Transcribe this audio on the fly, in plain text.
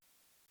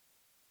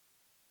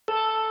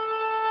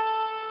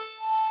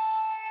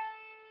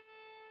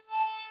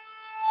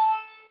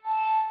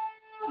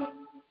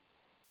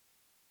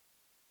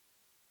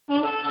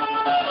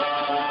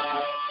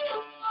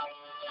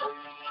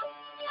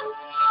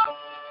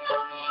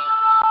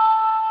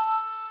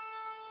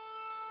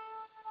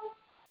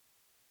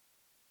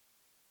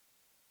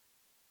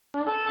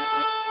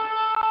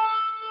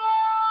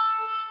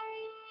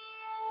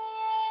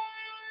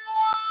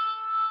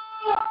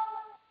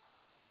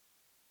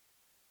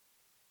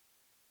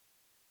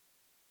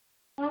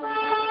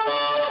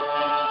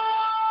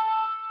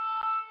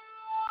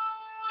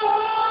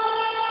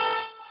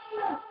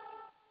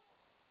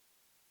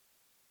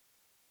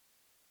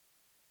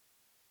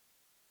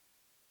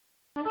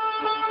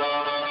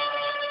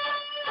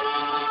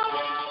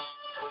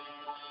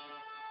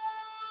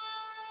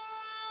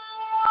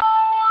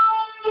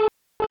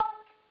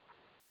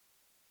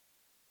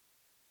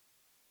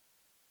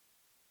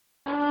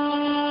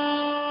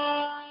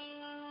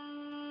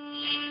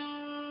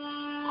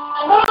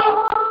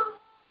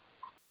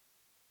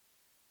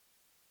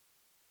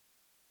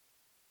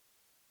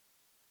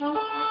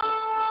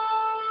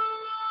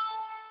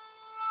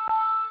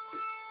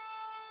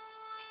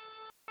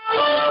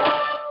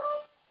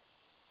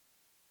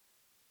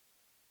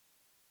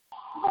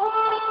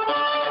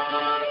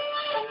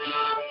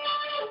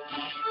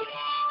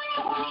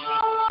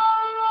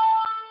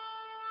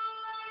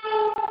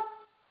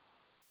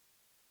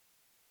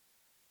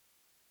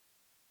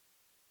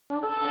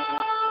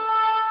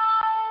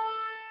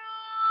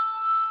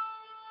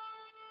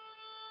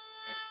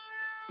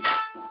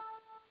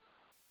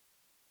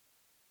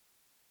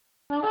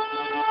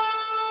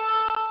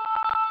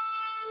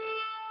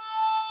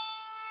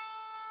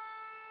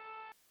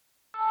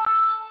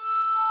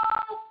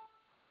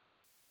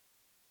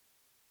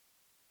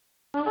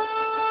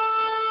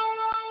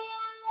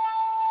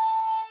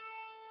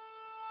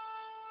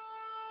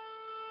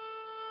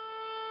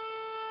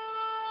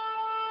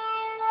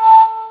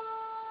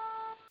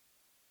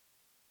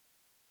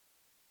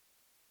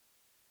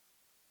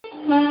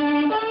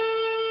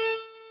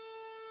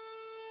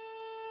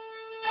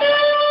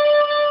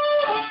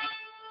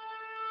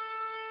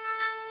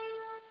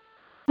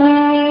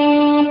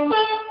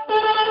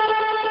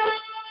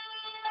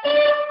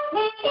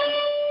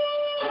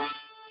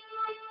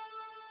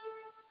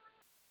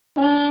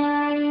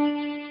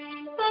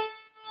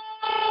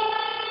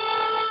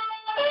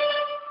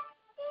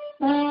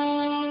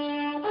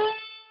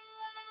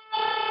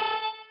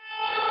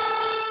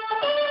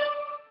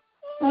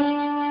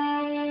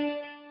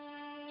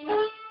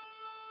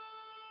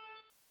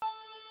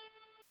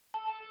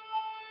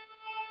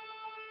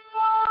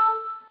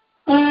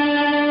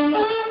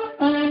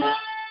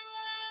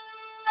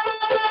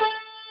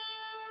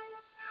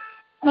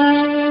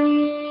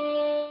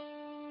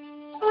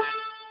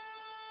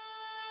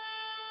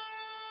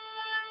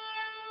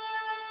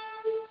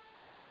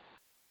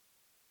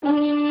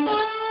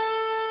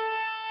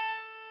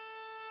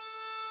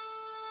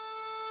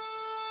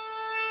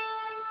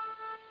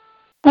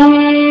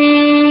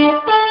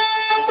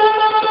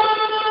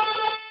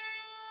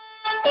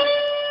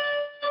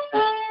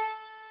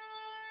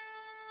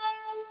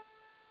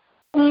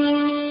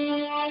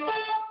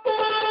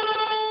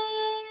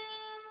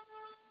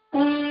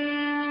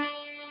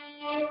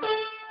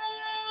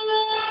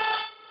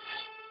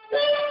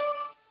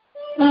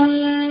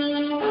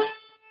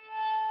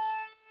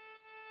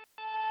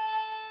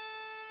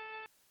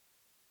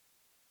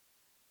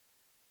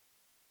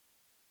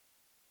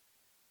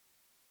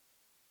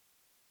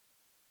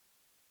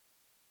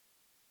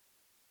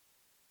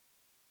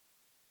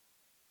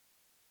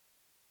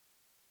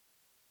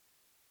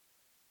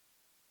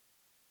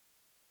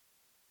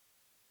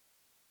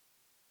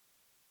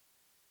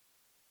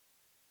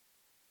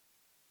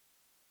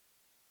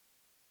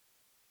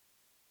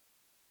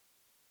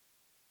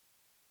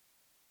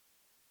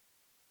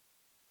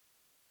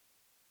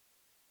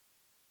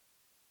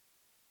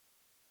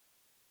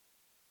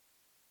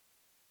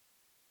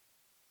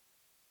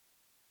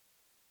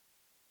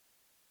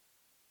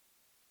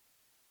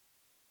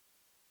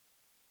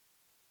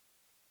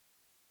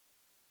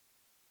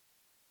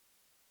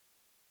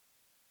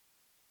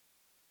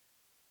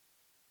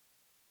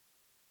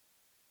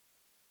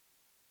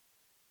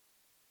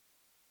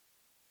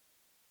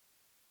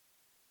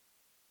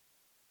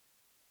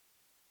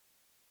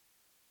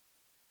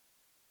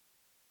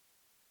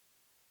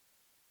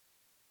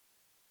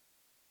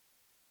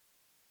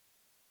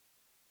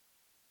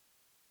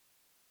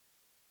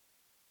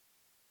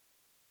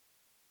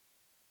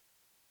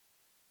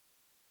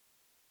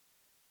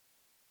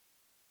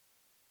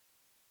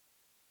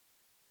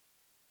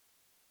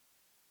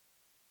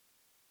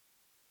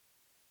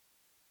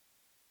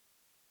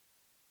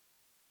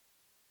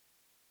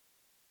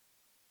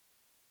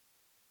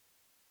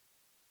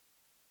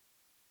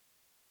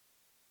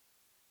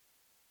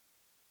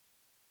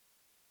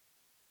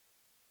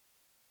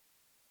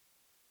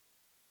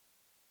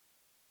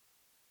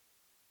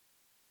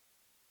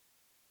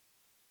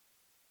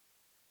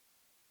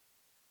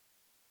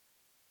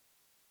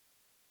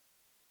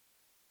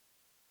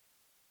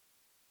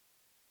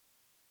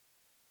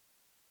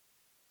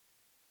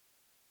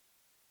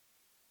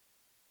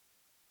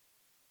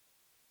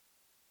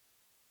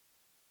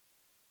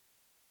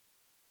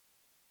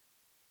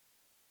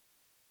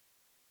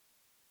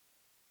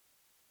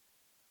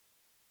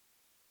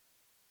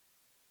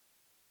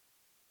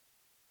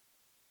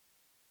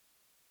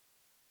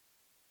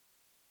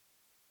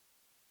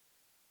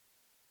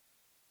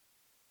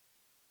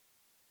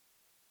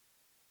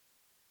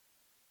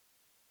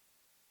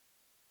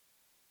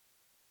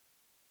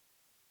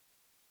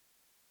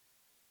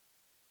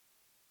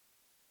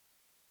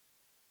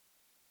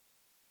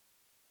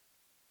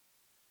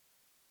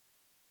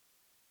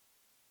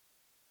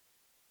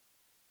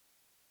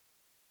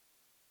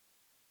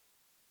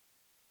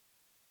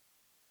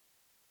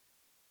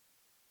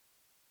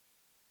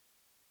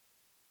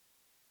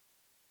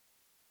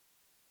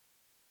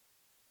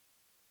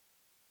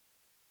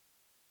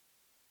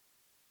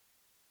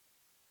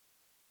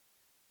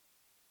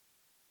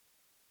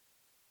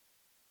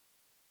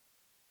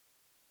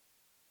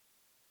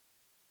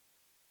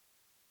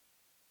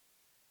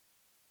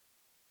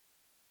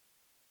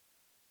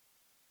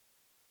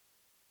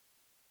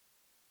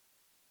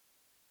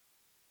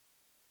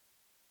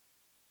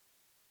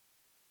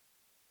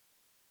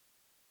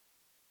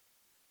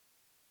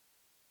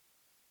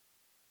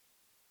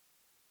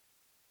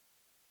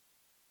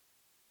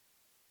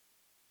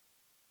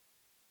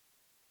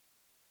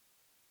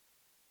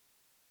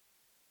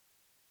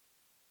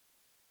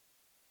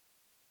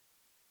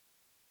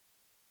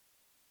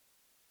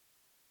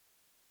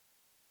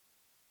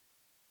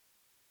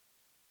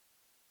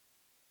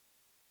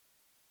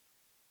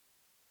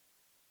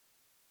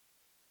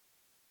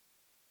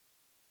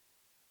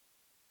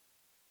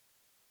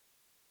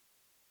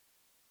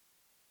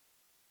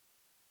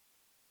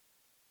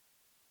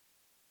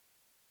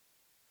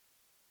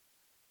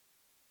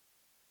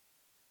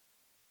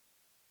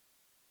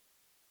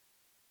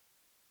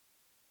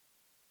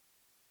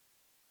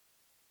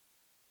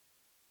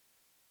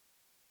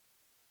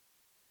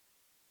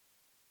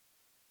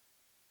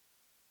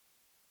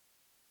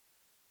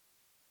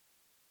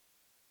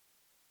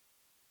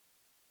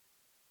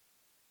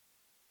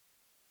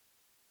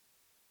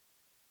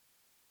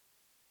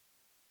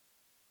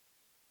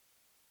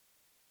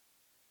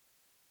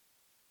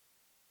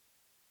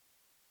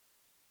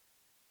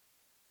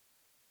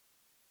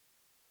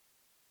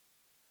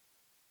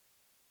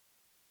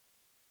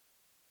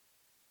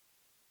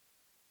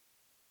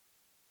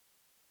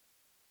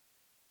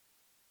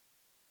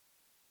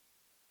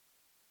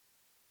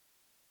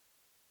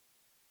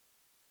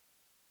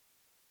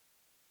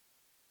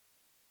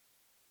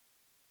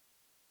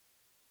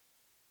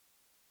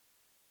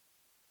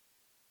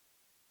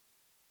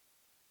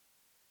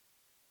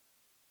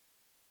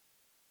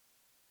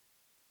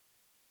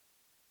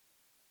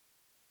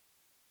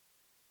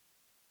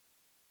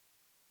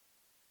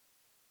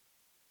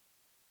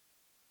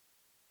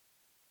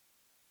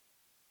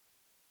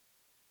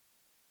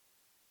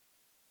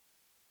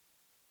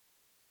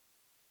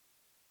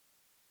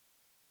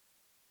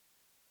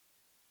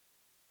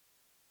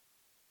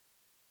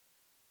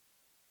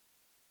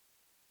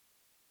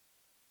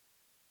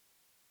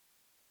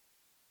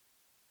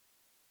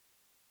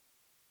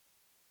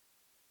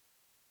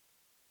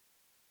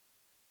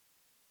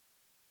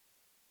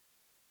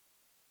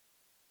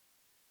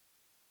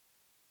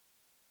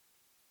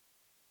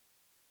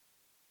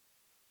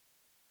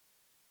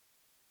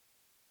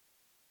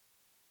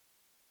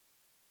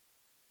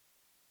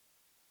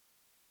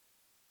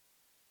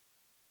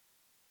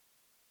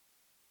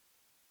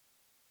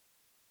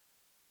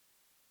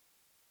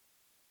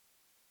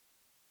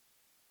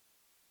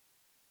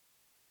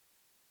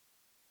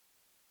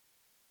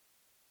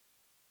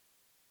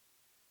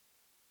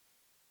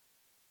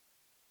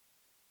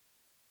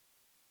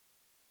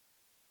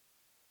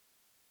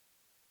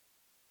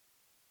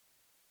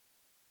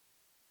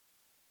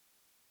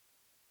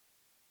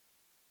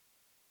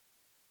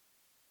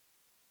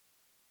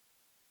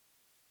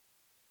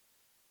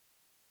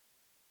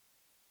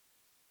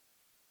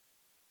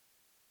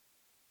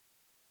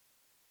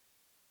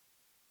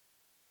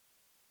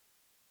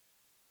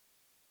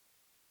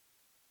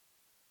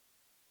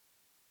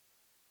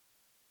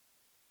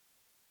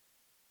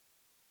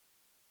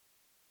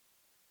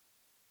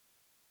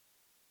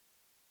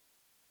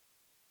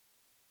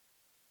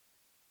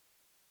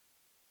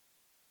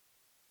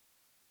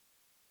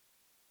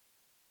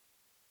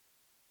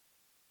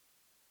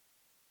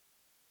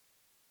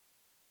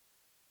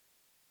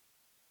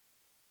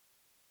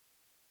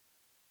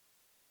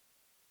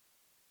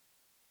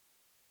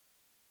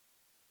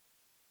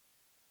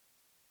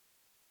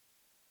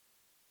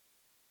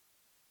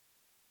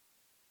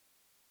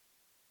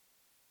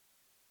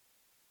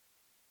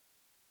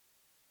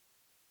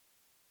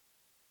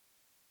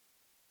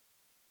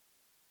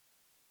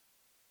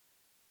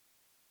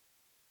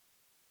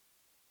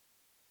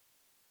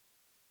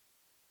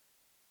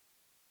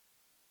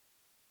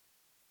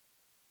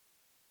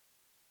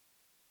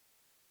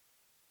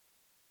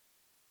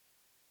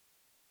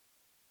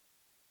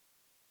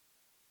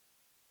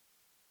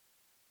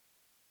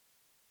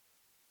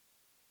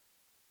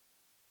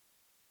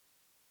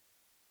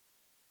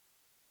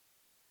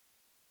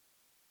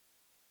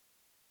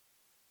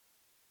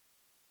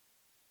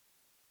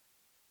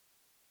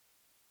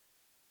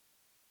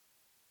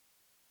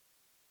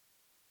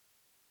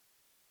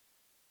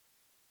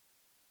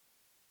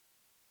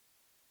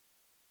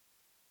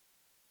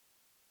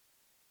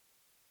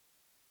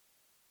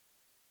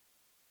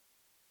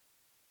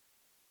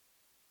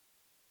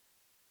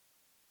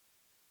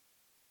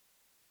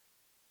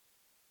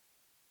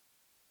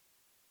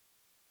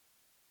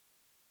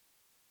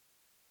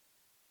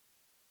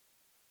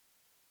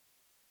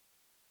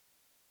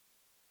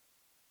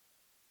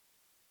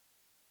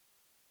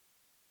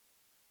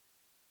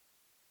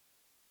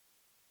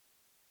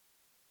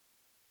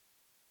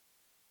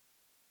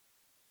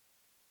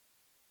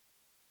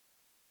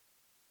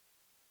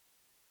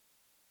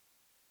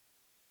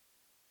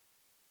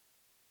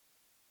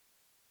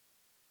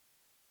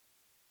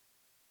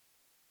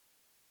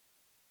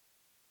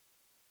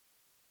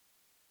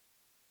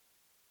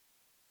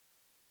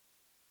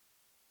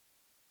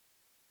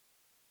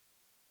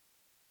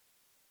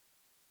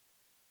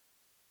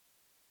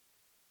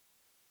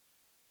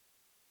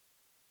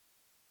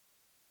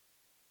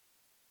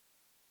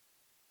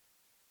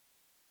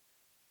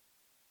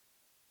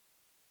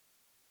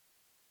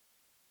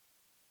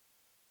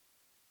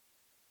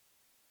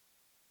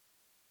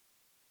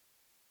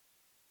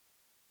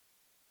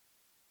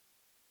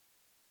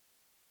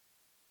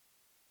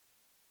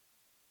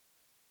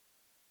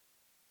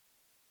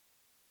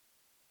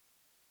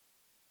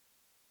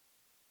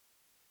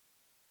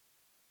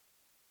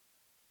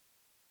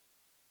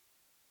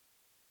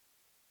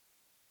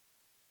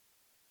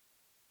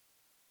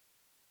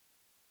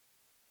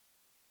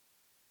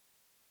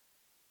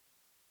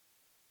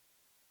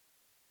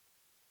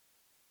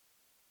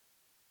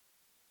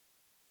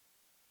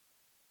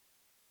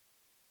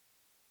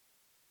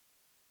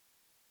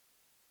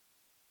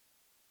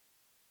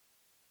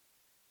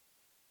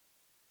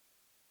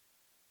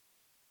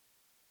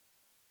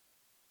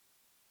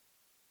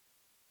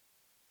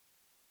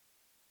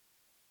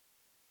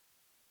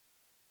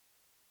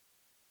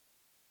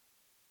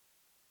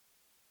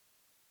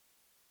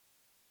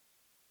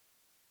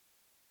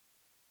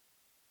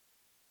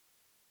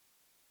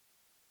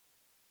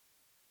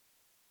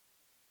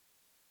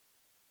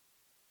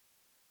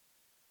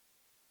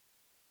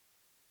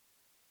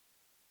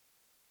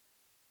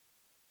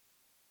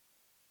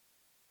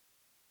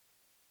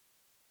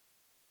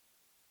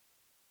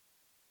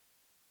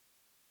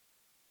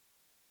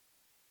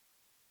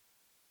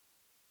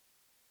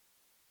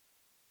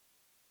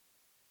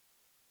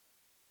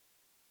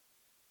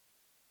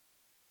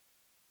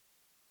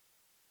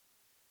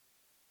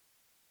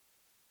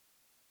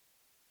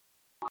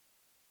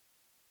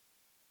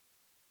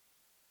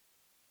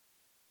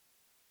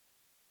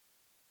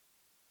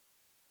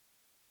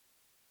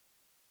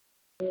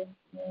Wake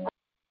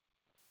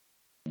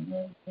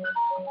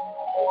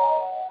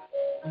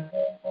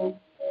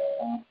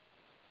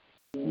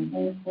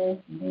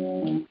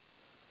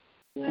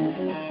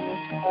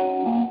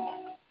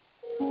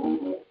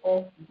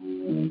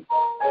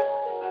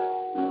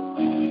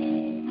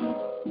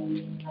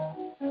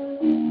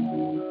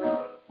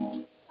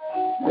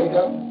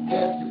up,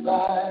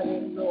 everybody,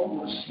 no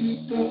more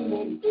sleeping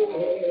in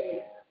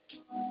bed.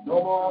 No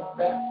more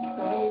back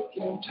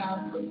thinking,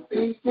 time for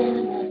thinking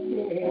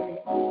ahead.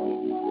 The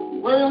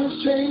world has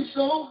changed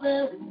so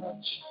very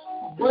much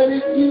from what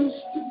it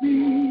used to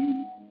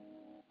be.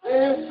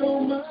 There's so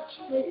much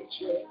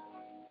hatred,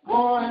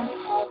 war and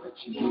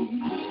poverty.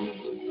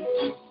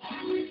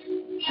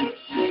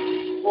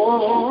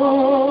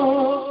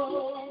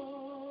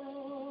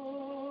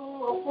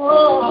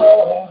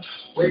 Oh,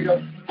 wake up,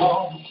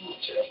 all the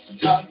teachers,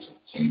 got to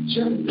teach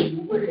them the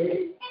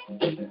way.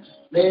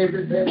 Maybe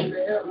then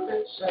they'll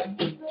listen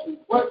to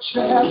what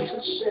you have to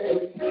say.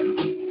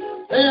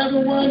 They're the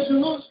ones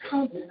who's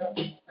coming up,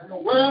 and the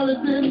world is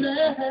in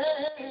their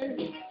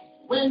hands.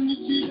 When you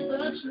teach the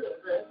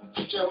children,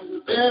 teach them the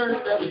very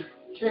best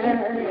you can.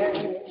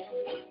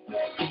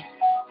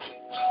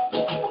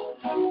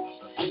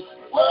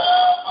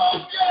 World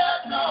won't get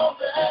no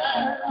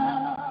better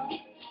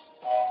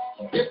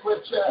if we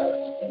just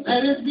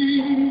let it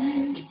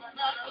be.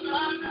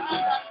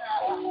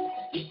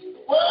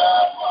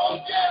 World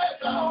won't get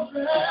no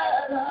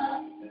better.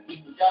 We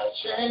gotta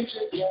change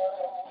it, yeah.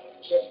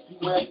 Just you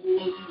and me.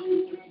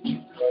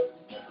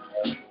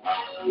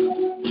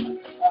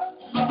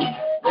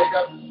 Wake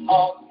up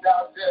all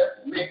out there,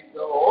 make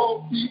the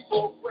old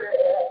people wear.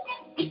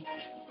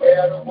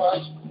 They're the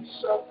ones who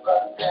suffer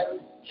and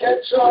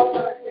catch all the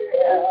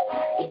hair.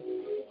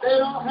 They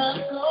don't have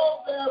to go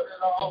very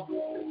long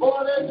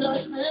before their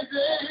judgment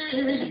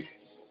day.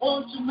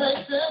 Want to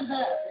make them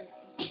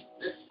happy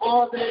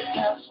before they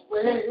pass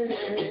away.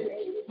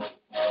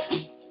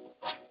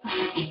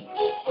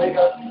 Wake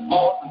up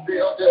all the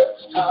builders,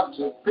 time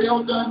to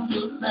build a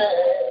new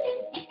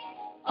land.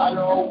 I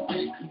know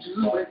we can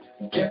do it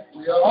if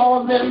we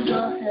all lend a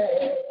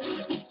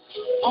hand.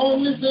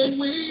 Only thing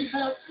we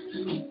have to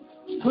do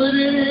is put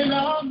it in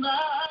our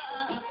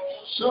mind.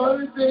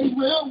 Surely things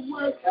will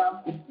work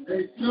out.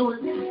 They do it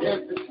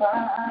every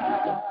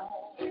time.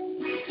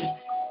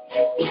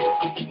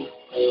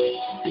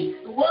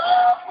 The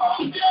world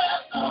won't get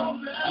no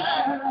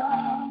better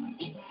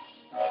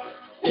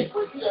if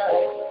we just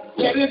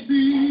let it be.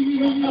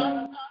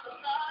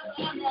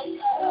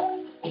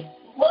 The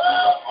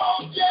world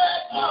won't get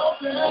no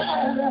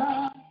better.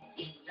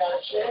 We gotta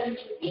change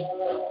the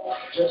world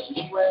just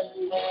the way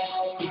we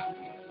want.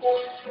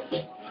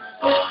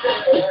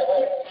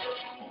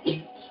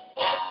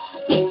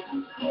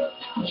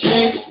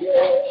 Change it,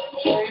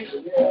 change it,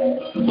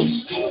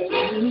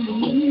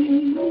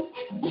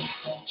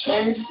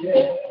 change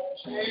it,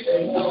 change it,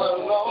 do it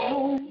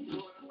alone, do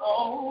it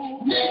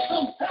alone. Need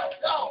some help,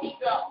 don't.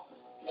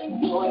 Do it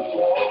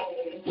alone,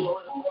 do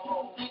it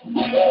alone.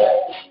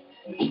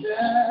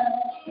 Yeah.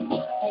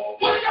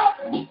 Wake up,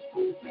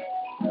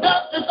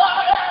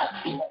 everybody.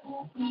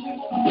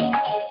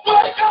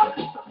 Wake up,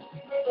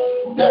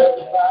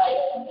 everybody.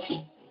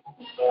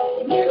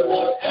 Need a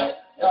little help,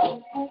 y'all.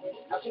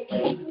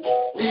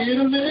 Need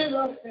a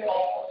little help.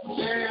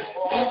 Yeah,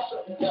 for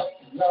some help.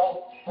 No,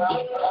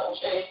 I'll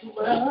change the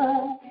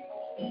world.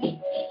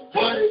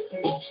 What it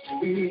used to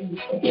be.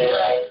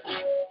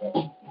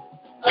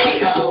 I'm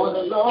now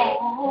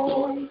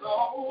alone.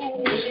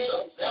 With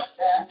some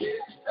self-happy.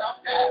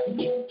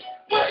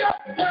 Wake up,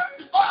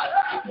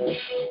 everybody.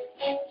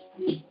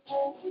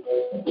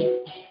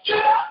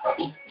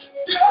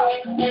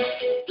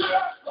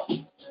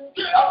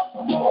 Get up.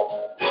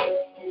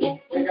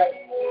 Wake up.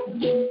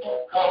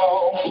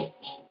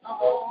 Come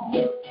on.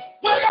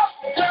 Wake up,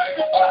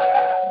 everybody.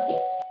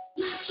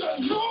 It's a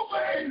new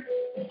way.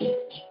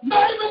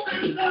 Maybe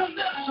there's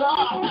nothing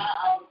wrong.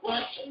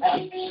 What you have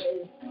to say.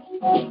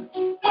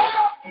 Wake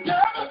up,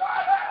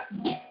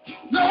 everybody.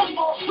 No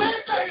more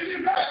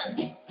sleeping,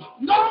 man.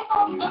 No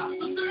more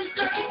nothing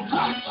thinking.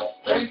 Time to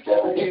think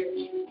ahead.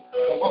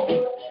 Come on.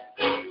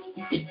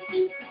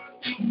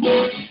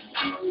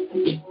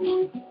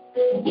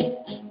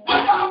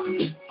 Wake up.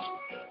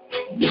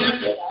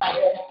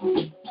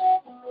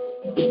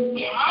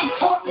 I'm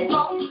talking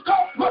about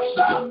don't push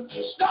down,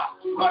 stop,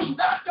 push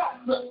that,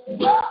 don't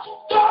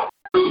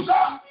use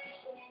up,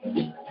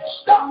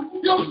 stop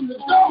using the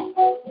door.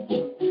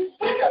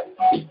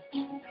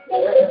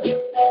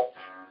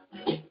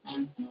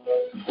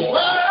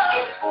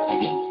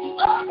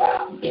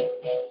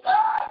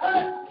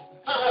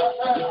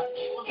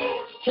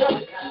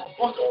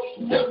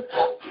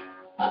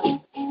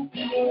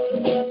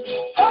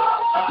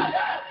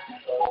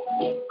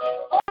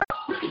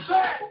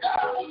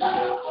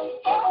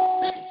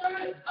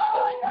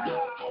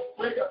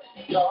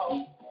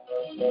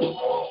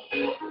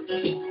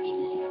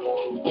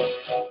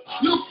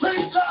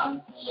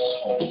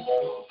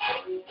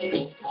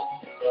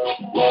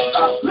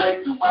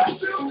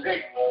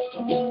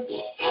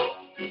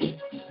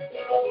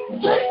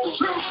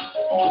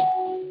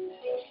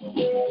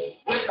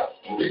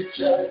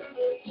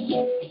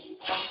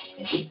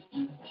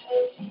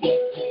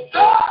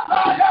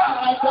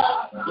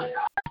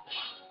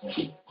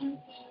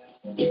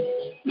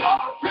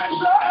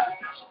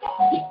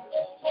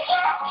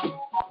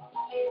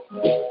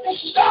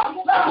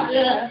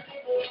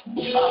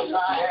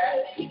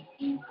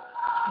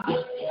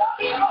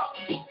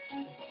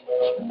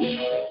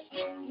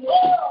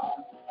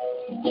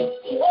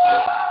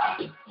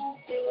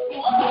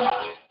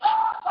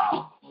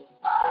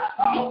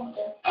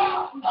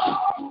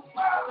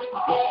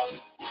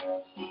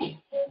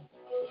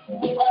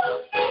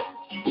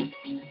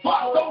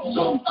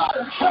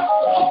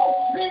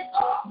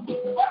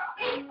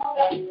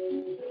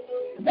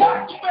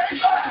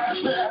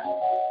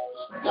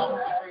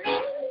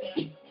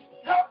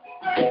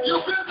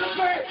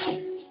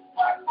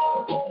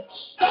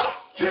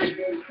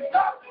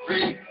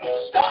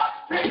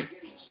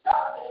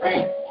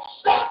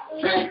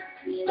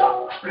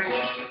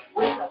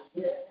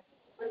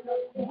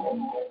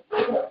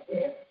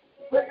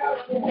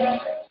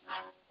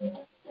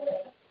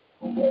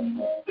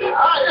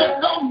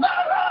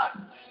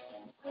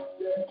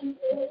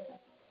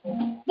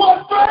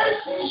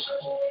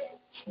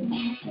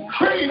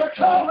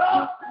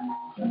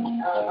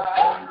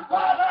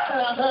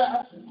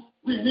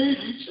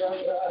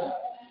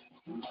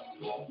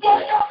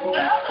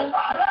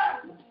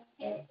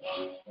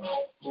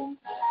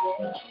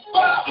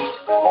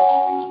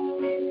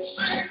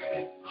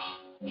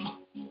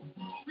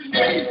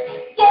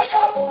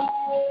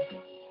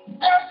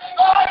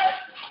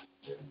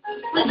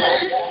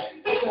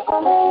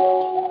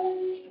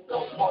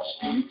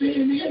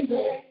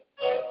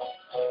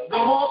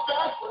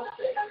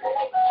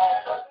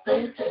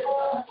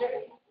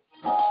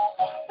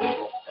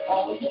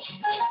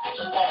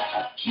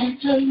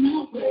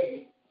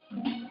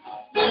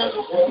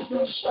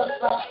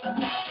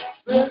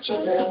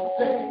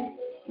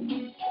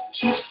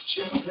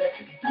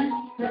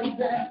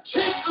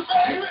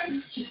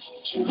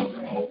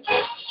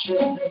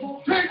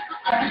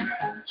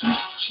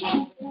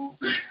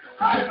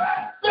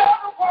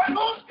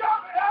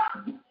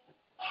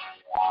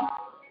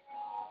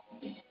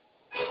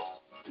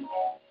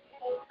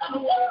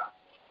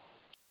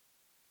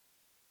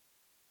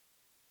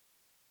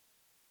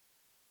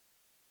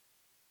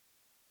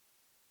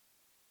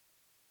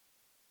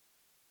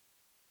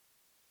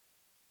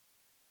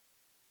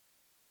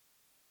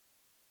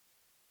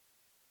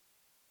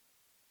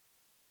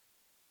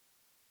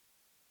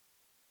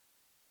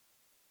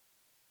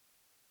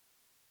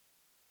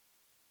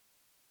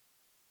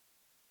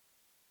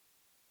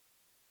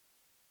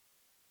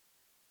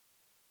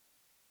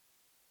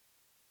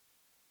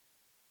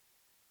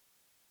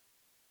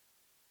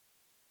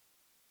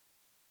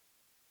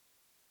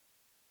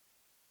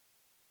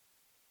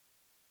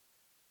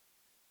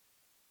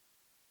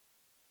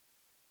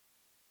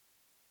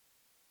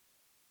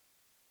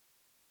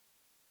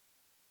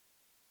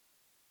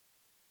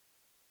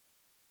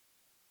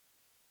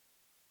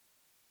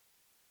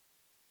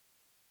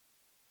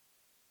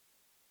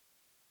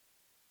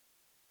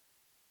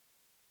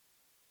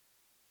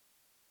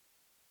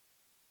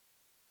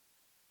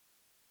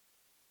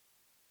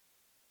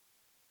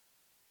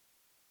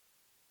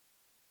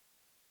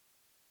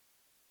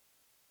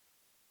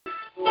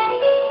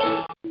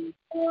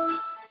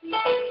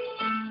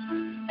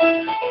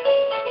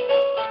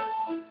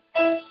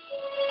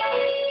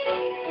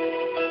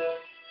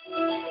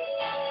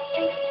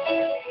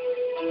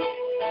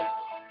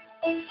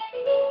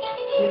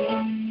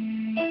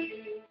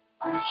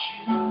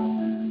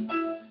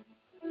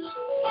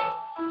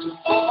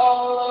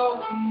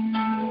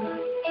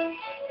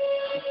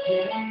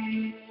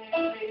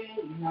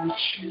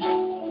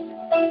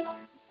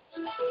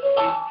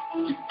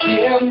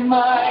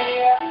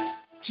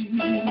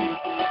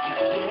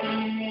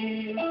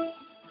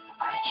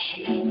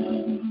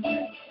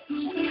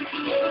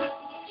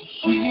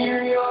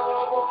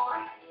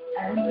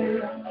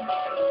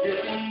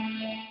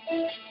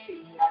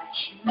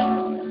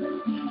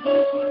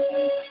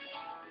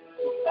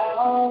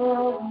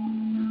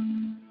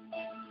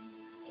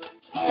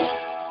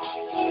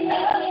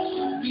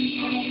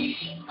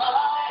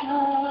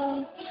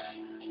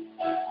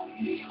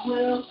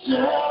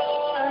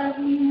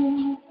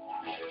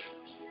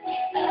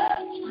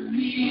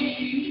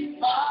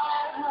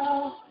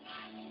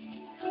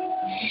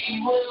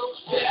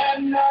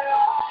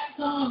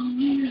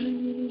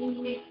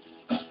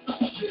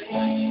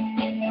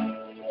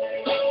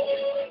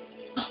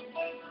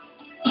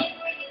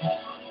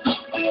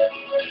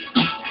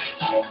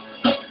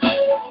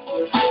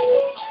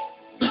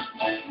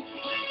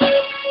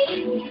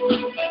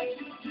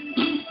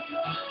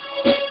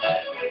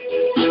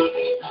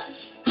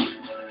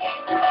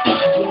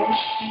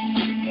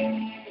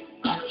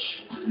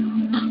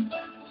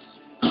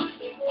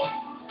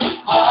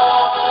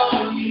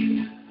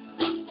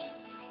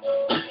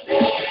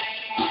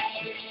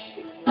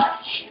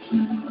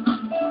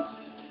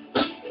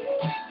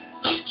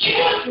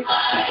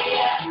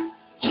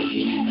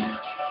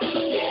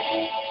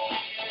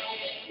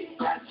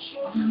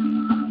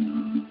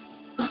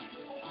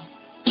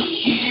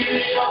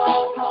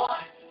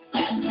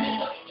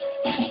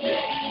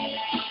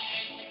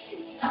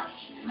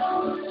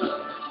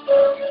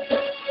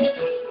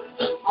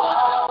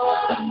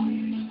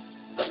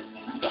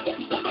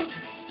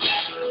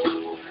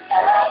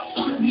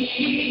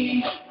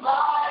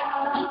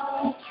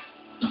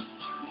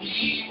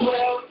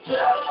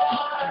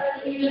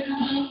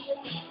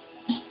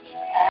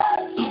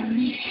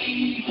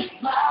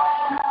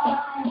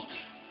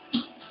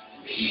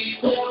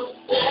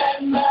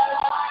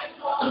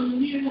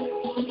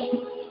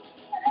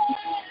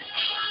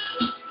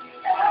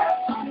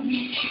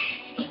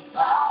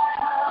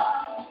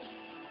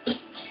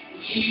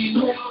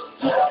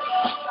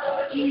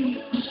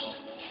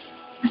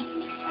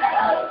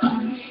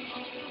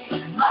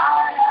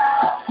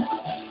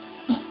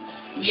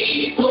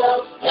 We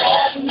will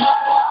stand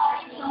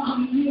our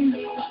on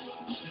you.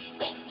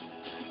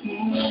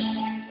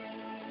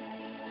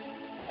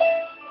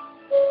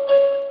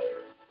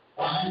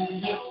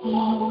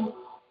 Wonderful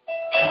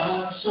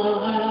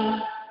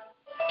Counselor,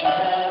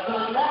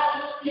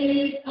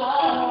 everlasting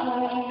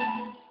God,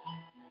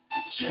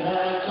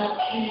 eternal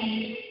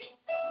King,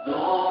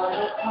 Lord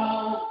of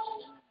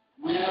hosts,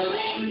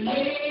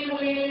 willingly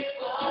we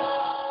follow.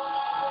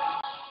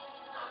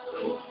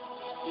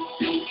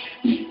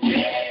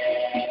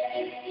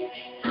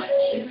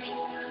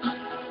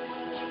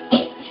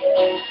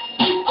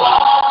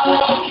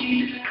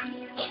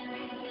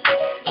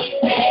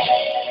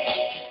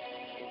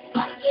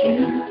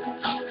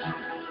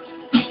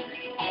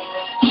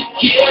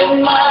 Give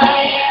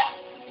my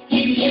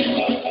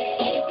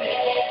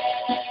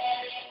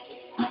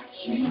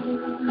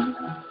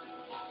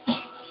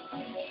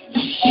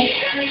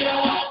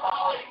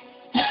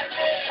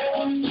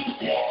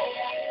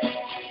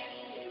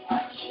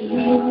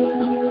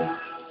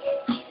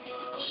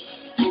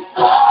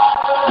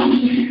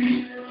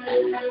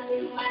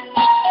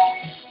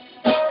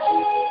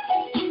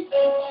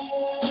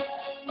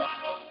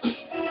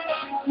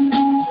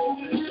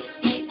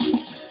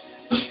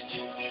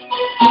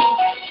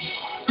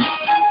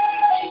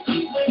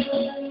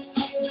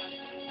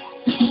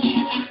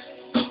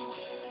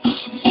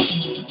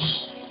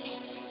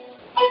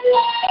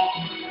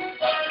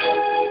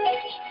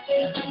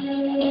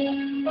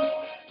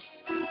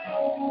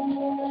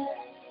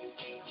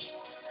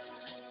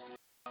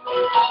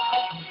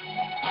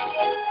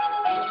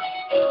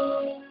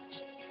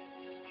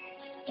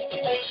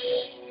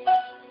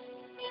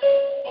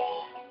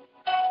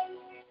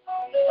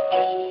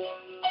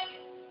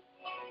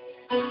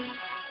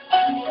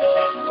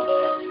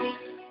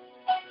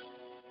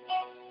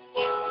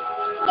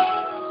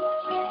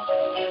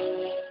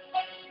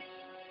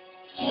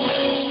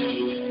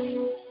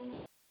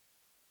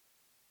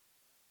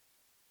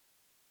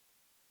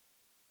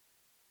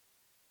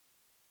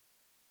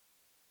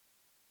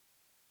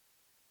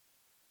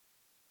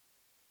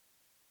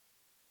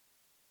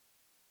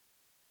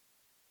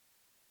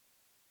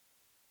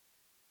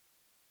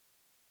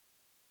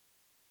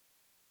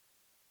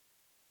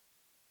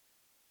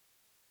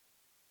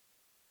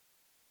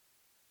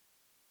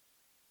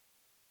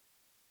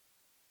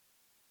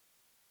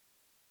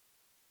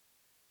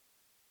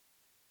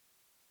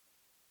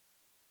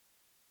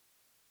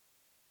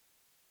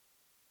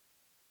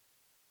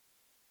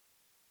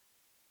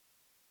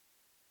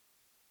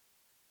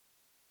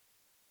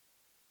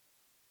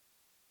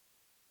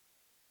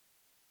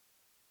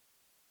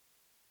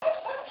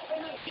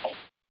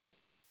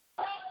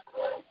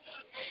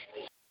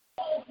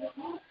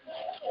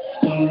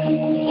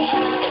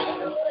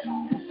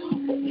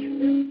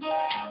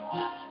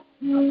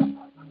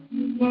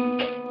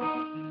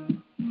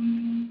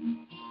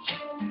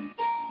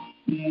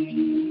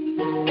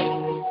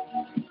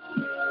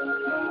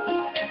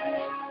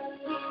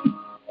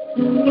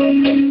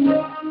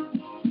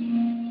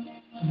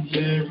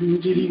Mary,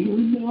 did you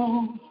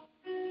know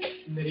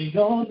that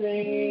your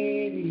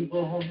baby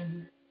boy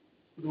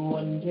would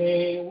one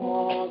day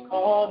walk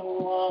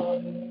on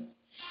water?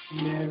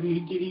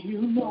 Mary, did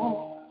you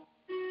know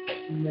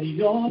that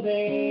your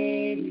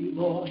baby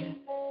boy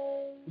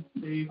would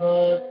save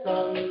our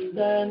sons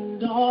and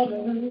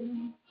daughters?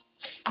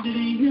 Did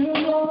you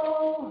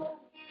know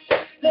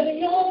that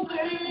your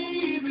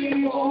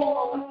baby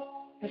boy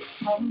has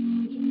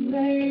come to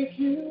make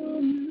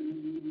you new?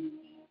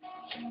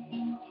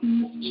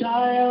 This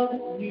child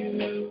that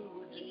you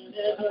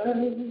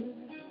delivered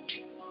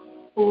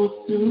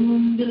will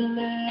soon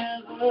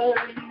deliver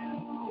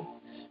you.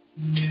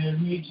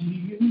 Mary, do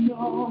you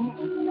know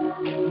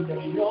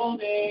that your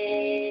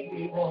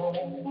baby boy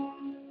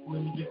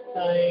will give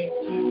sight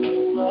to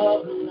the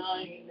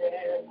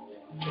blinded?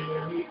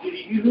 Mary, do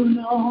you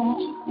know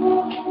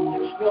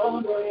that your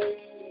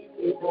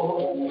baby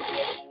boy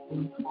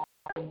will calm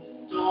the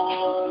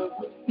storm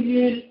with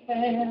his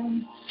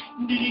hand?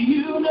 Did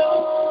you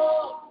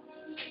know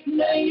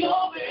that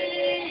your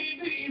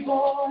baby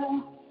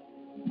boy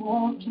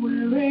walked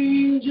where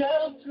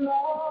angels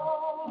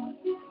trod?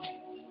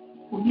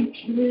 When you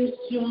kiss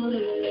your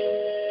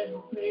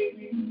little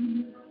baby,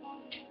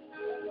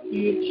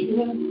 you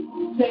kiss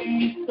the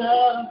face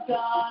of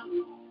God.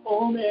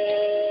 Oh,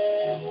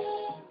 man.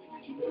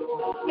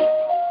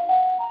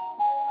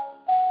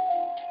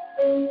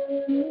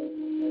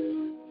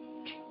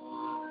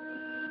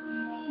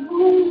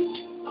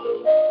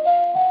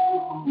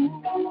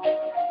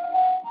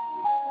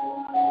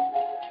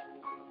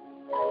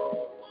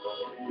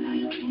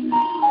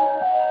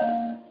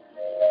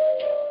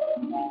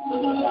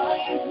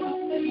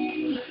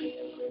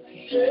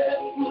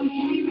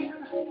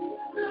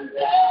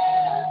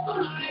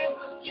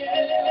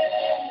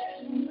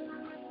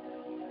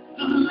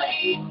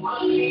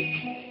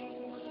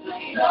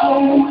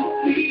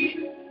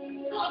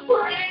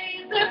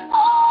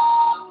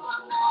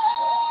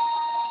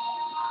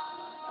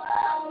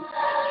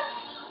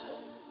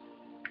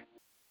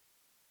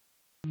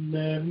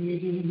 Mary,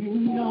 do you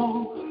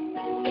know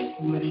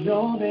that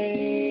your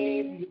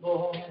baby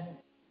boy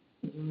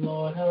is the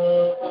Lord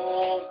of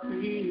all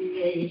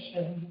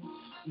creation?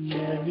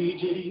 Mary,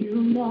 do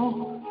you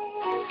know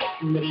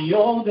that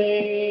your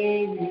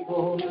baby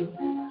boy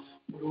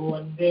would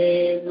one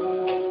day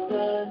rule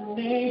the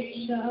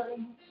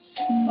nation?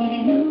 Do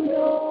you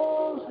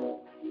know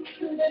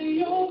that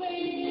your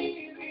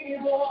baby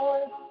boy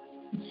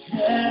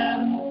has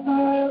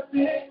a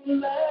perfect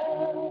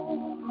love?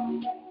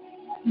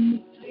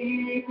 The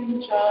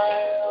sleeping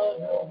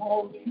child, no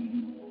holy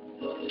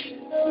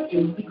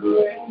in the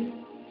grave.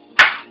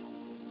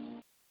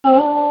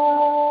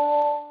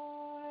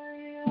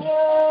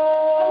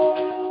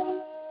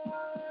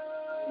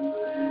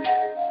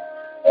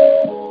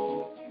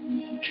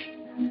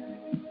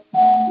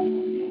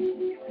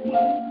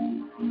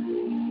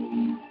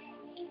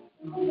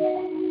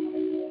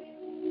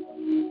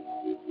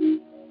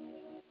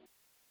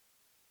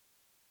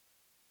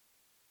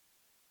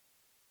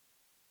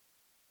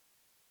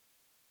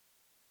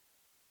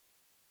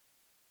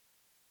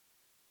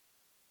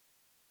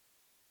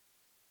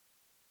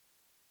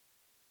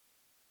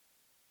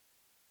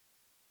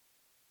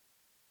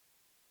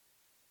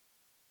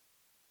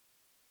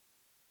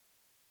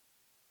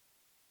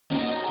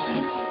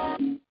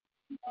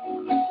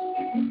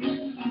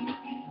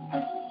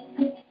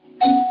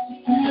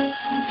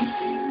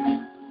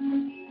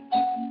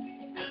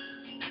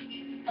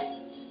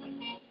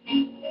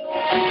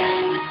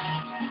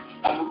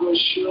 I was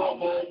sure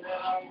by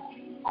now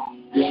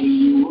that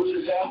you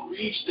would have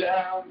reached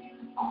down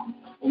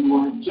and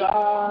my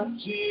dark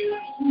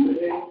tears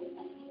away.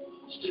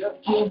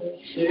 Stepped in and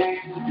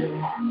saved the day.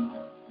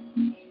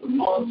 But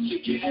once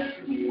again,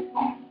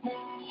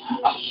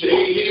 I say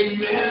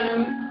amen,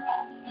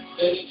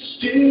 and it's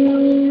still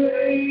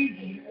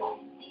raining.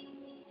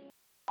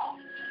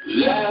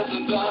 As the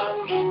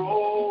thunder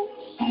rolls,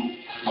 I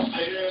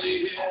barely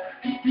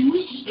hear you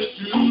whisper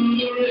through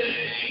the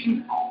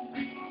rain.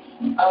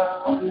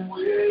 I'm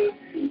with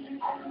you,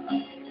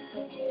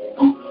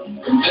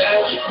 and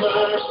as your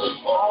mercy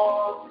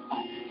falls,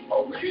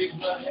 I'll raise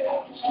my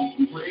hands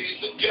and praise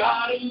the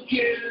God who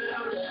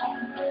gives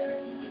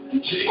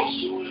and takes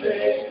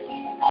away.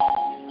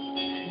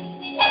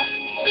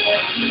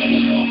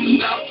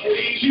 And I'll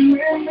praise you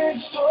in this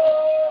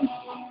storm,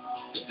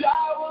 and I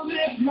will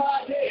lift my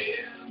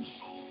hands.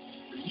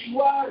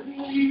 You are who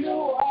you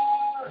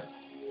are,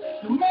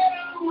 no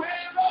matter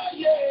where I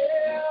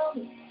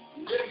am.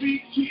 Every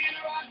tear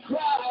I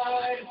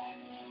cry,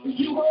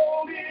 you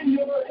hold in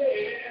your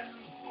hand.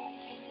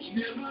 You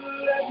never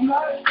let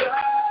my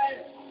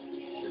side,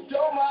 and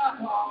though my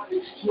heart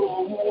is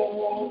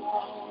torn,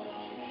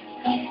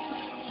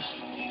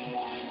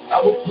 I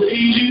will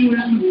praise you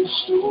in the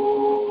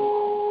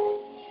storm.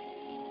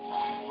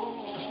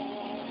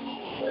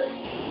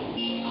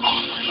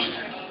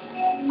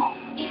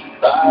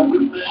 I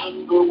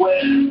remember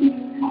when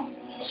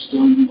I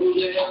stumbled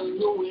in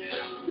the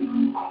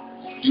wind.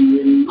 You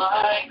in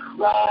my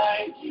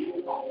cry,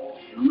 you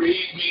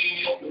raise me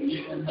up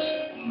again.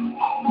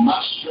 My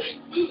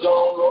strength is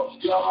almost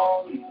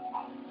gone.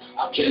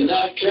 I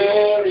cannot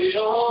carry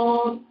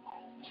on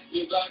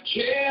if I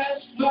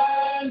can't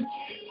find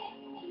you.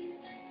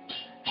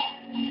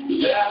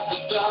 As the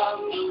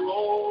thunder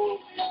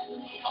rolls,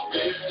 I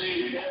barely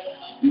hear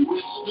you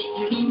whisper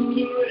through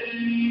the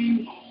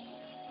rain.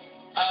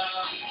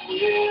 I'm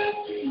with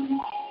you.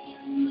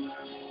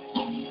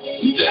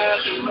 As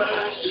your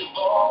mercy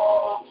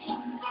falls,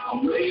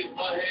 I'll raise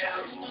my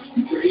hands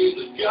and praise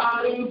the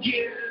God who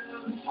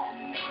gives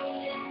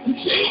and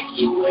takes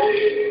away.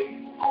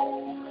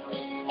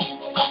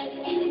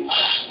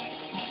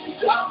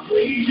 I'll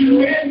praise you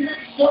in the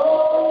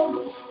storm,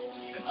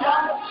 and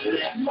I'll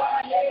lift my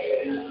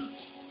hands.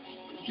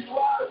 You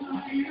are who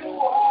you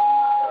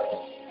are,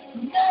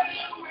 no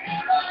matter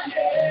where I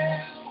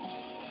am.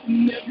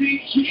 And every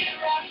tear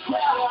I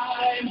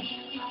cry,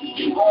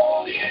 you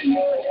hold in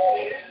your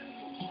hand.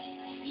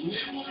 You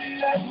never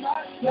let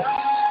my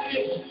side,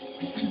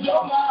 and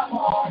though my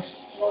heart is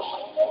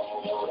torn,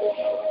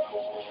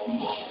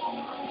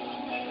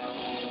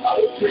 I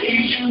will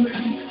praise you in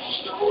the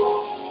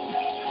storm.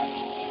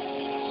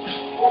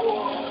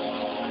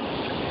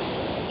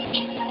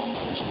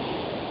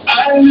 I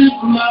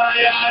lift my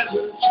eyes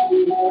unto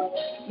you.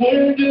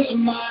 Where does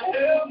my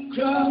help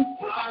come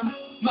from?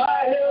 My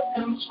help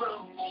comes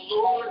from the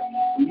Lord,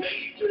 the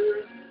maker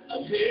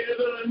of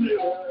heaven and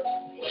earth.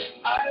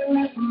 I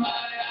lift my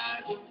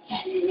eyes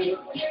unto you.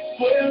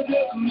 Where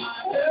does my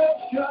help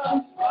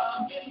come from?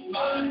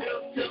 My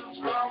help comes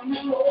from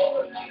the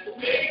Lord, the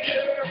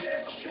maker of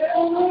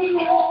heaven and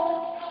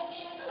earth.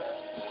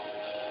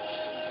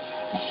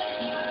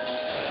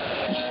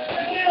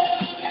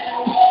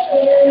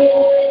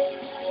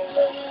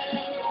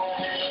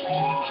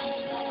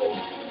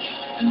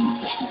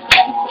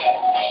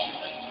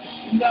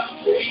 Now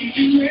praise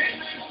you in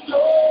the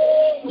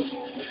storm.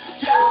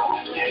 God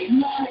will take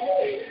my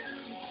hand.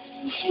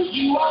 For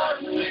you are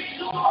who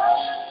you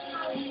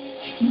are.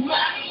 No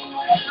matter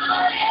where I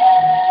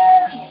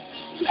am,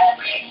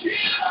 every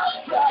tear I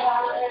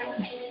cry,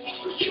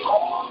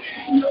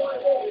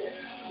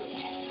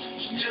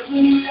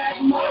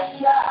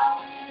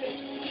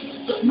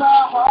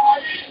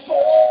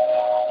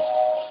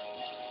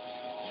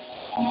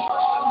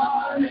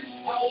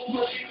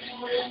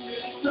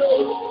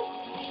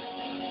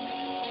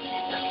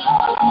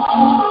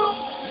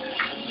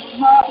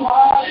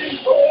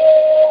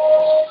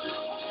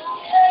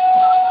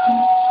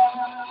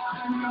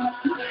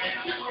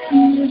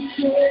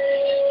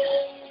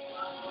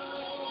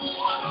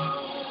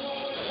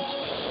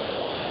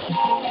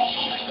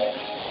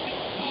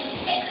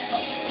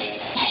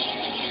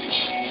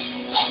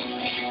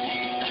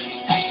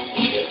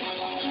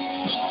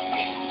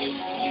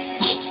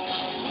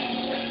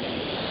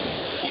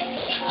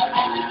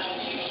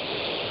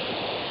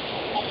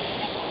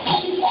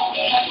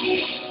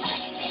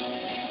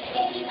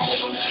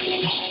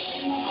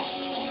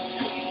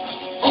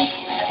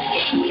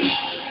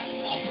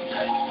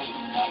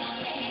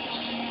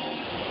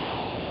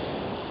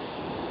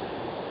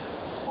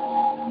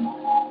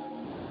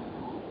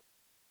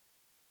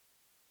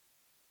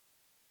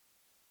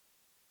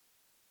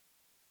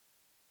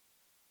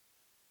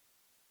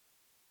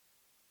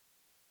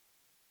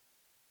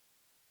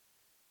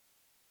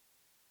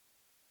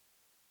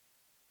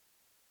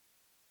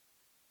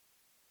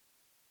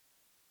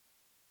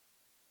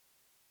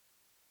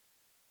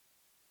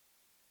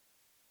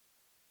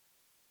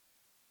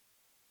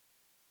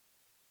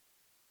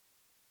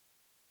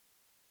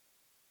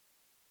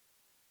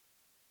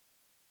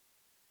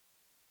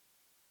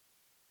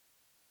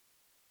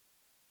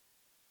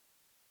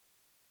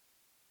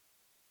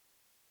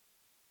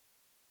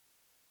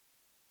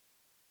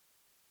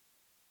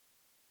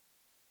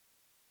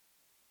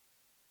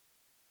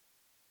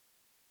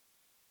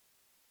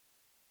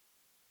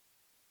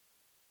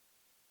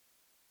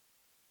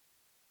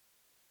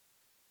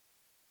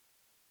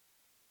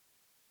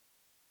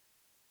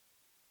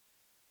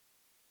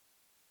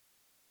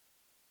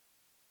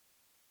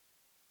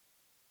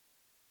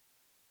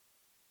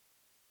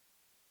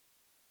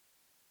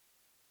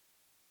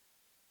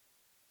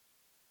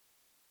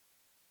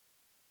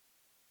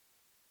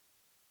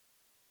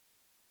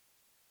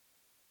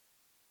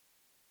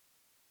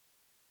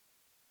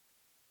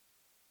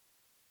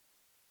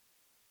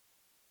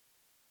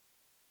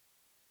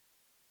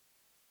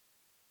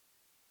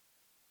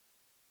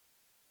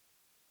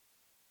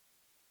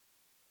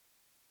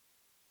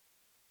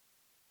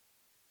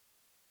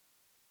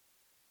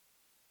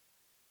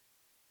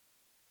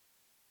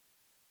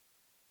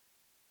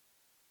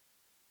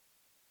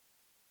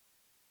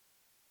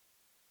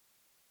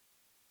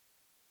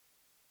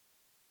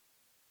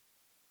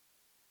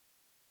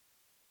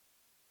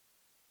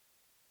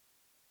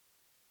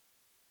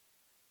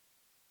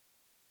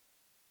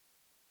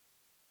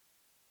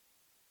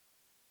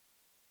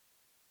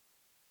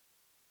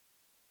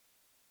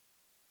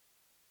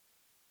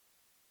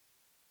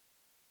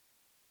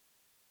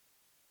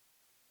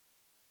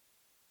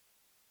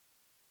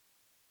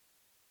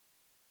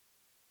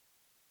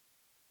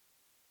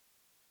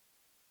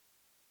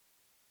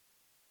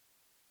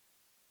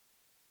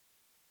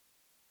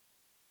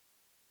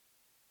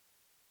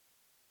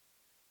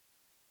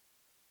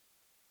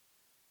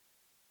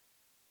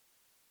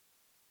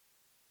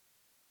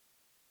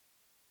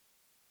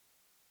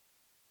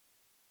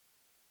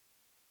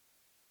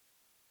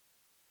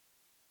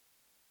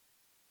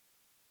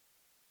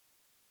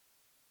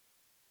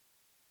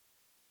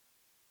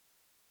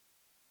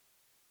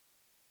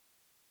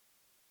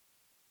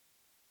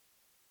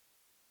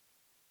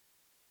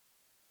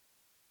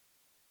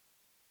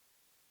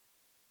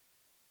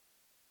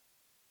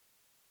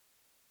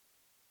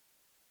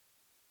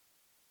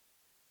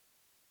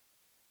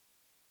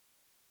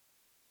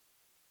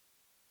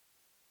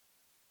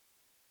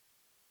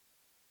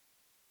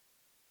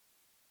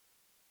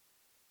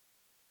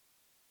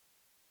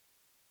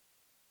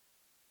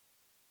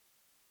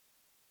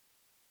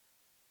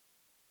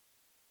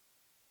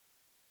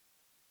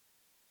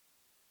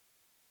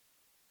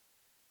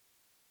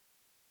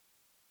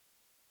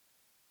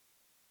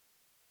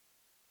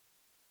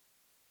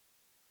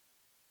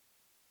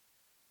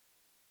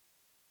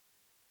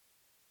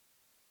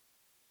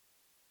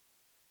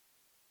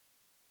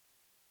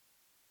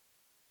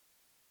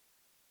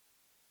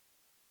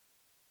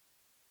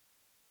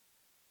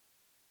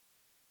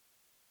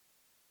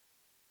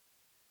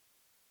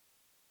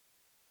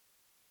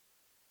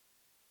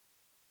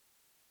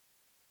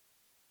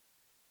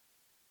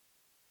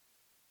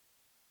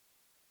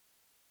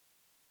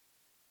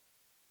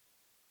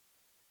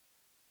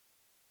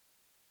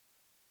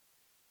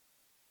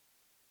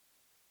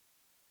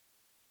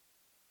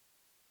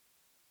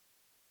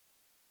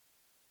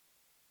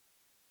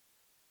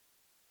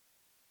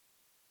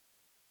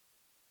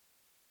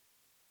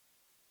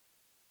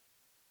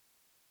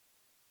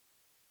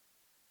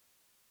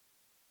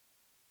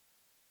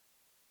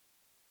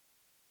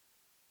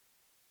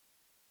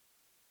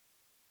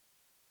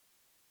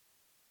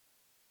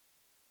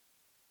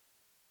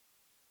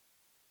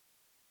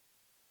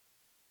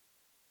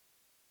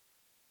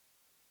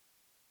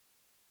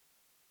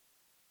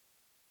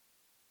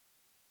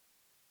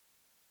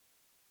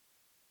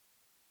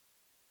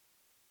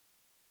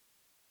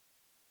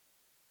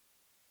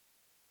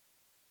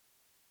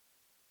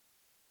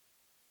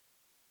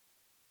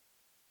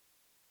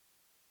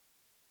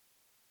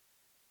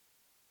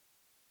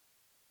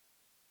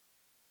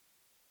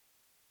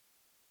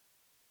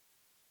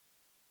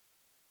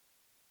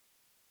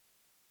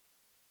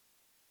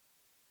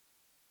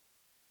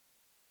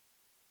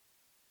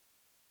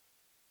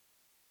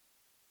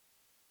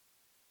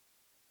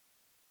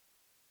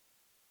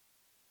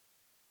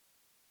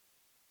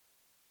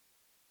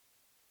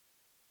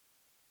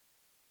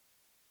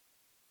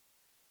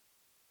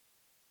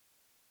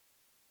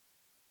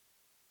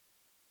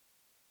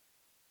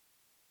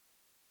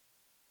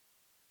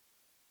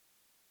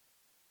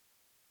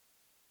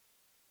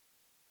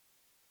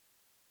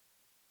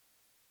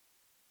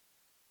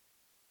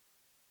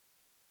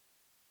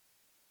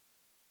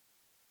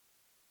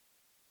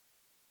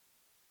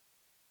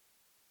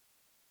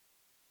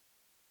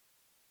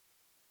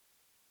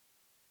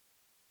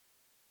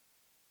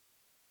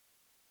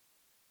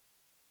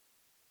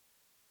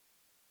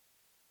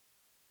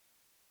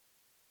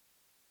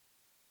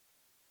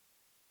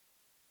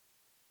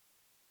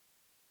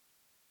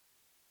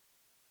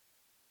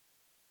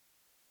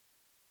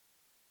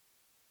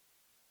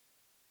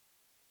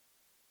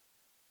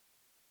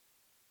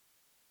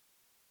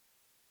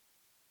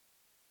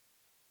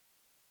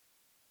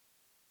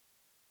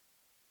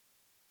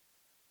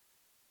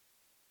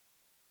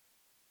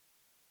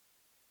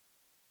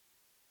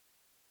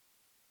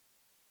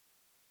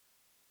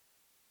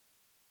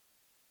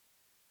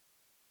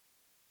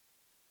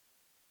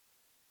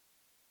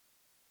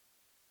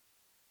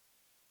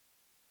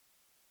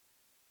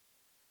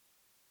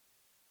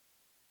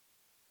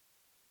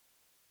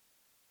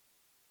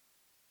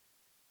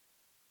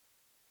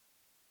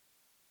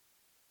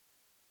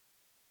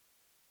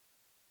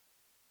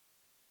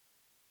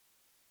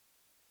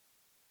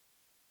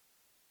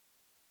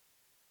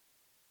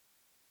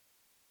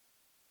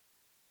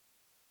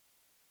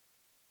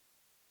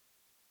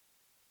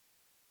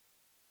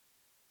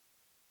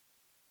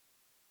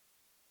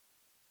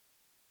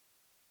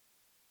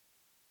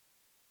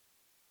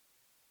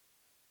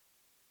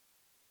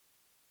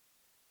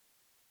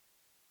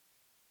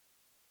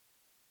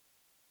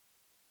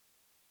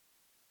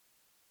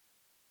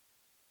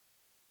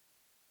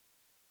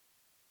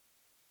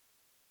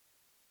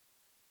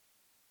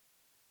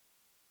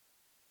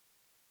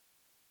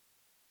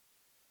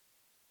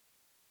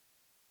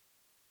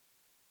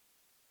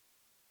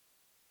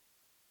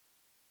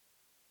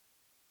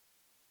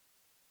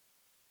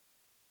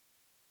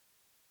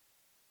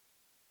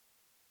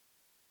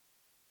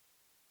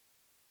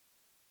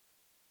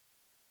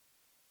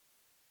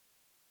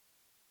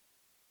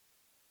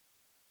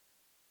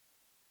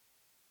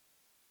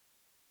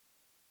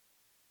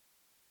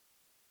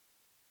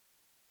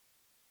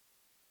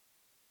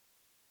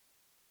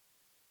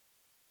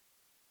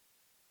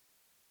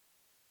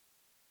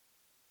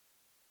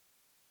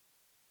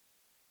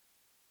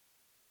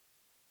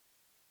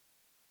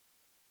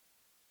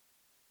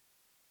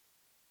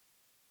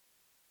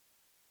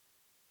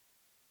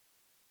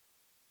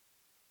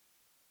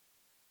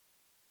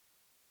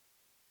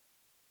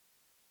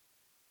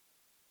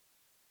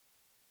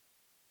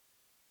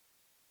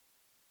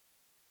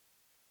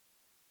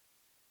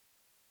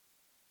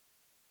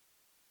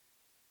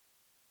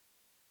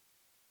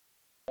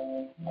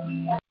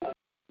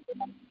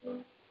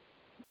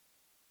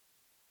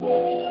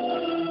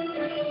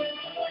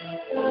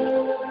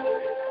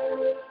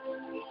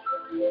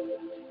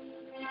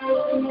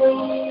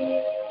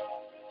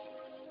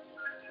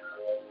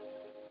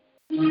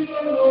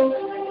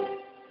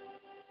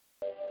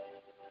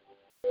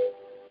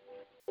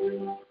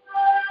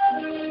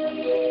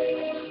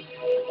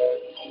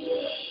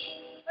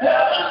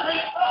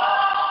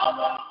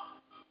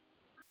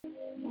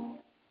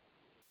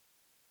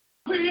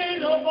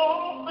 Creator of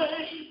all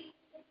things,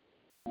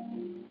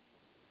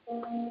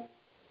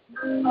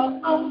 I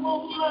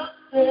humble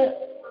myself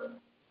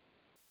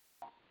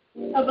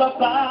as I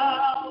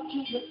bow to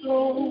the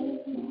throne.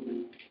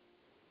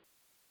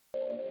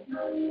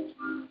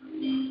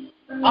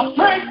 I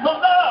pray for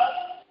love,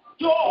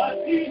 joy,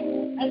 peace,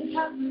 and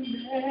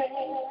happiness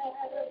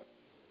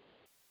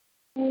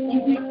to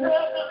be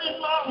present in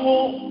my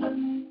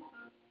home.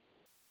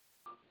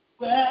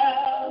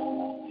 Well,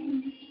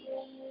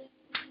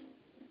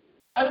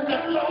 I just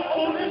the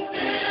Holy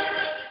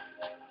Spirit.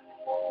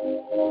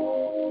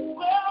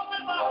 Well,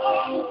 in my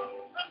heart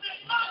and in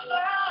my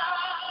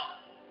life,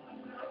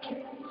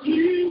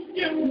 please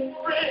give me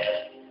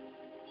strength.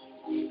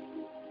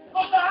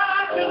 But I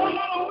can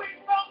only wait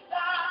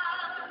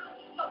sometimes.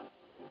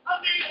 I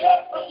need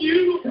help from you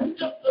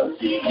just to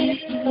see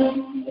you.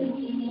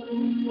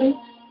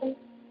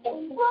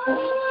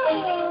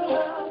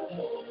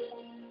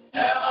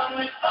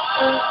 Heavenly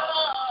Father,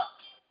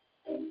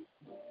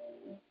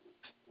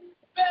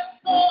 best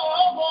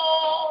of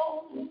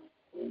all,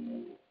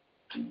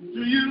 to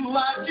you I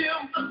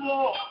give the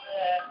glory,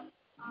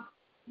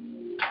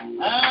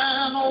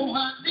 and on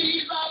my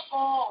knees I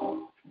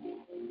fall.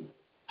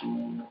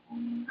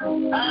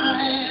 I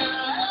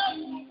ask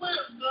for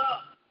wisdom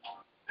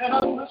and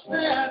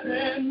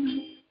understanding.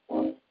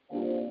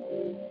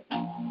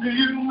 To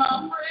you my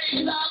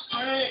praise I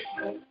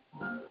bring.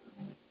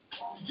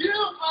 To you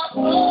my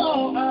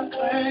soul I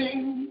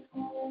sing.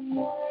 To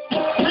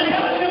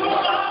you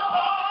my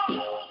heart,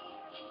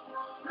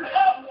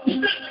 help me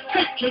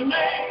vindicate your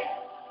name.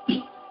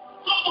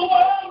 So the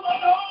world will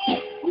know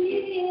who is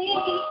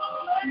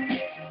the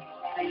name.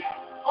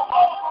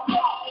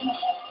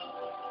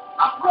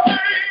 I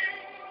pray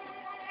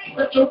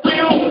that your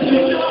will be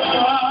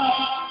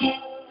done,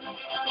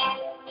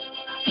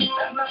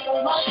 and that the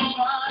light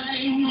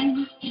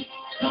shine,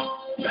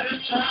 let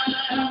it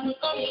shine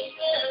with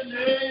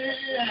understanding,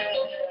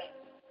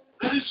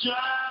 let it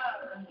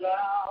shine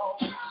down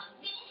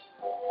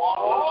on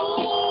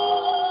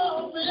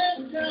all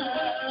mankind.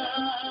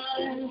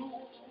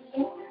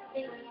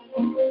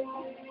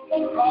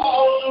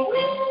 All the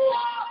way.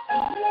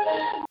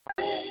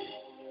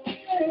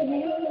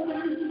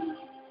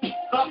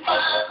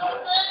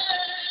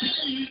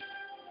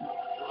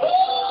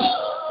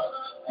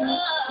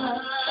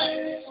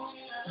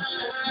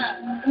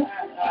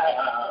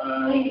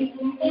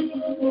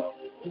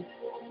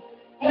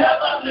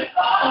 Heavenly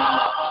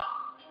Father,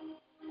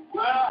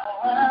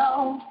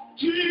 well,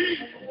 King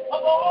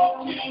of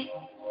all kings,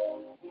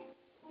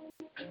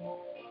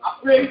 I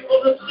pray for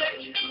the sick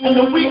and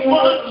the weak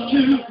ones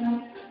too.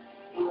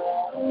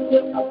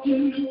 Yes, I do.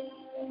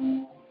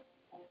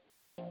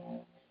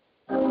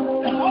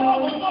 And all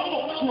the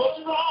those who are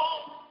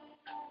strong,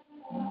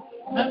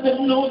 let them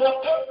know their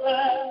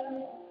purpose.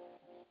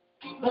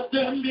 Let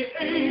them be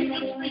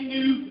angels for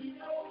you.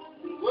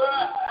 Well,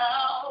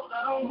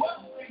 I don't work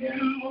for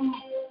you.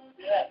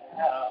 Yeah.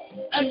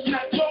 And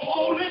let your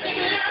Holy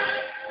Spirit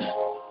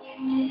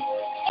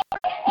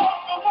walk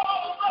the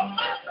walls of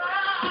my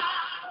life.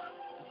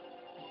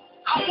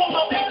 I want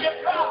to make you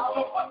proud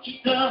of what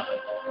you've done.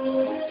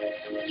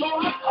 So I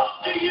come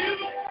to you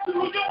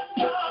through your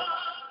Son.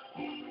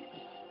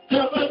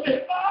 Heavenly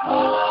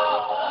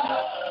Father,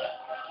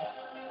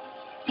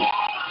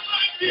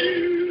 thank you.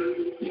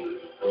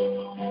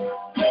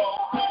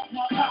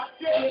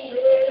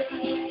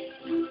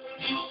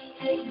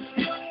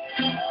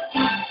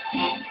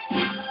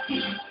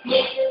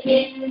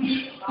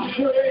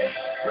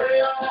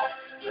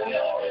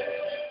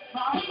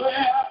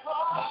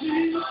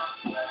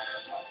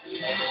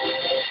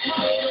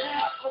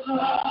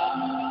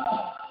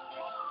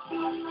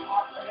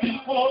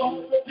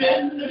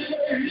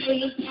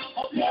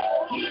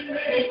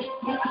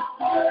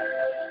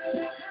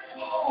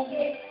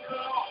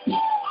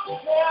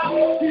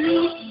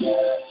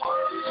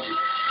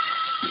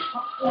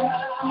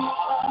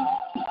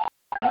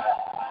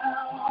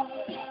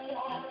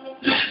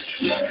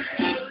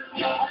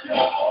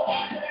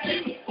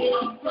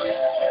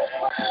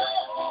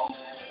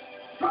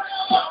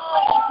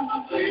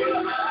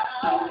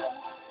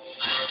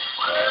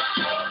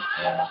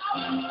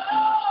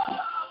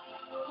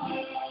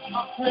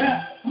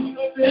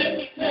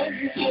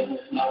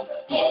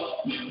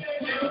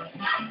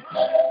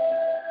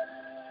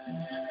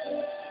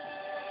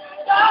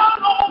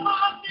 Down on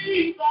my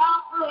knees I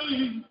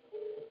pray.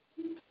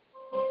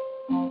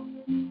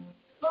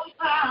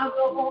 Sometimes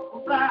I walk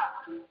around.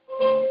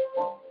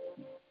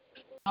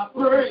 I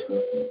pray.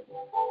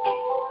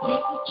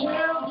 Just a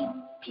children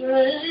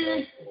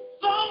pray.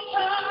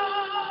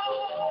 Sometimes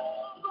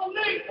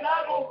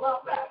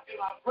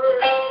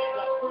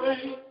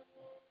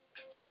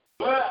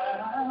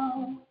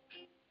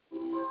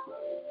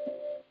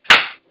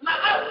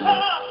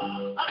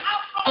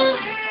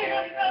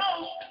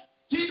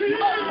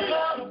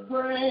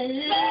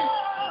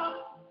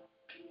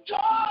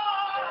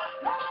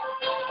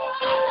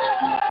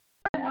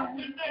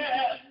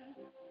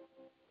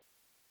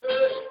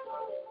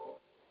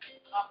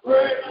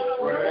pray,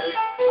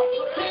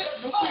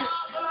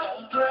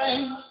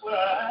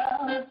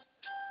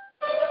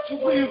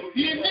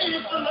 we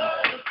need to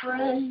learn to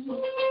pray.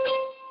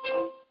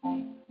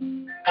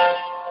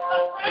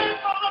 Pray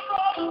for the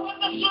brothers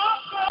and the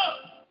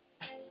sisters.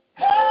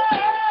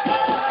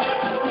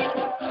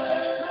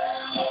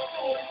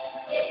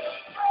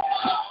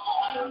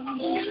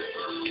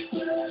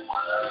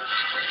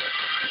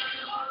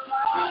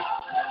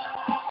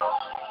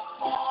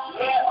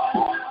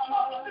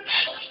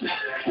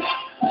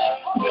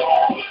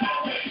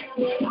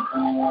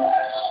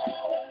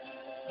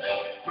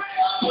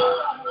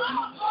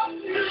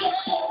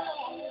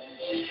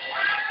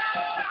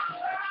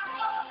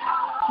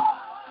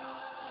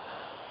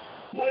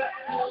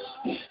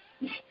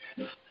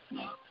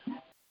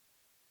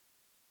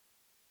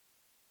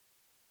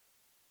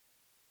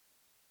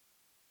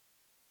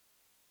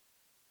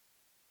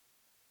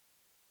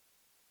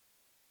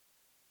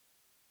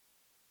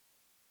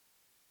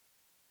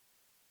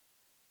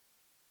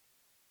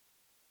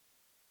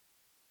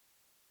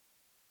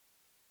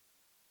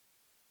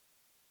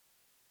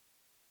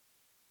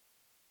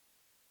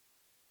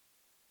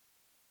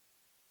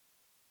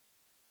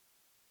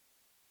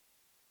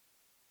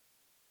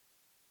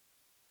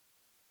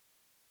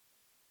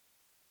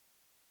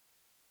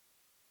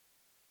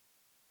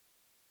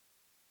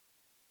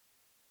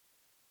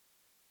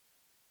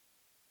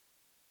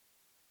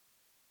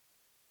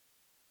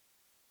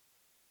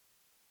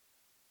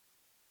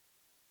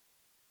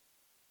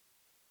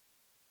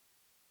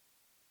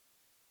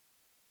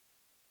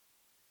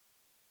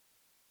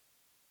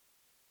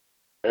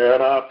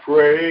 And I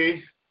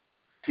pray,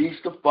 teach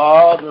the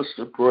fathers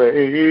to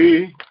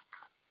pray.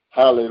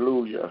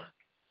 Hallelujah.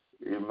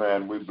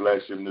 Amen. We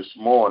bless him this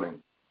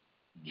morning.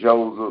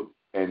 Joseph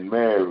and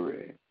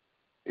Mary,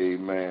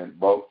 amen,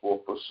 brought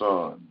forth a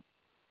son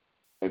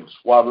in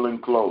swaddling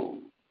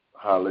clothes.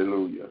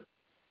 Hallelujah.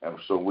 And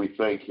so we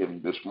thank him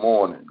this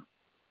morning,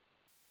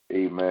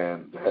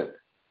 amen, that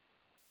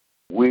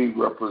we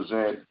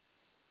represent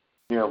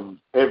him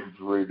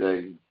every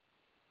day.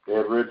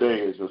 Every day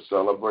is a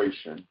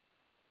celebration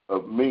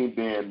of me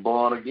being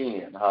born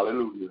again.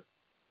 Hallelujah.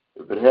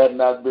 If it had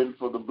not been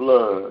for the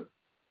blood,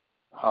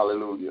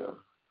 hallelujah,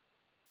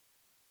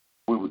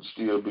 we would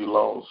still be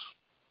lost.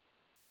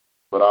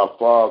 But our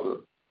Father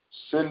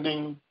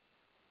sending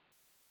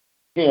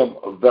him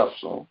a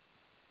vessel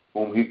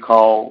whom he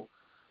called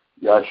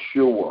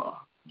Yeshua,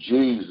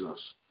 Jesus,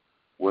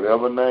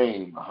 whatever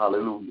name,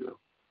 hallelujah,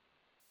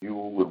 you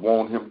would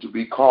want him to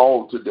be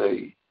called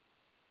today,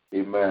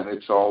 amen,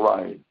 it's all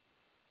right.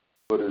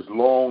 But as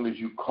long as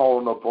you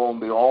calling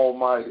upon the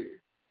Almighty,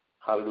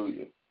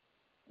 hallelujah,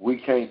 we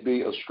can't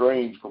be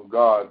estranged from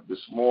God this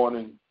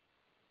morning.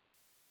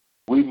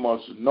 We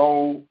must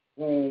know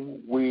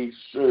whom we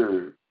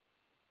serve.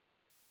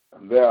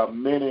 And there are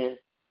many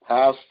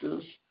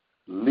pastors,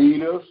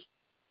 leaders,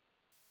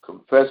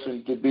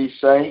 confessing to be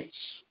saints,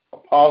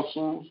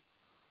 apostles,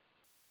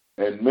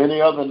 and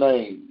many other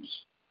names,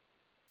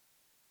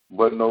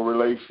 but no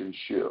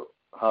relationship.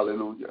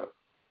 Hallelujah.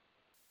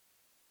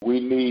 We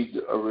need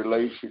a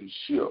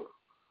relationship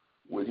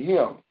with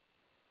him.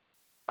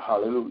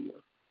 Hallelujah.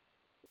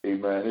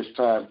 Amen. It's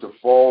time to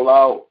fall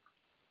out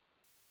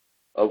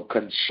of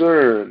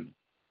concern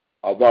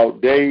about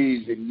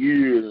days and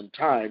years and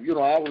time. You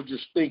know, I was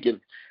just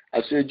thinking,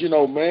 I said, you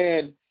know,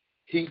 man,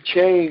 he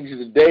changed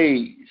the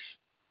days.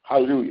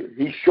 Hallelujah.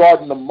 He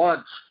shortened the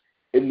months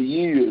and the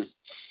years,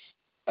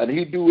 and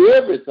he do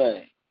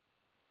everything.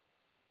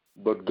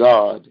 But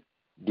God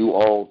do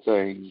all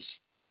things.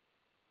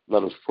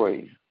 Let us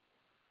pray.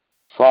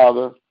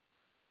 Father,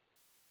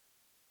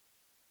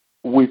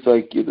 we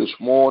thank you this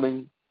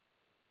morning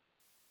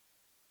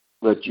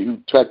that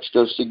you touched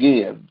us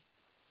again,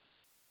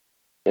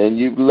 and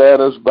you've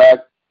led us back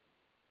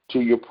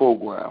to your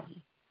program.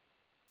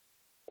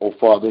 Oh,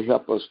 Father,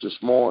 help us this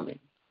morning.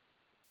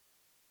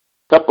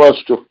 Help us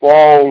to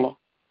fall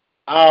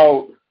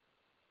out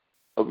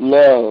of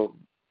love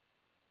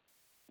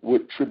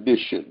with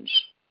traditions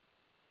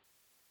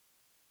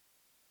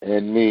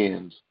and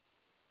men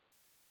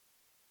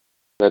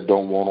that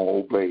don't want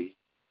to obey.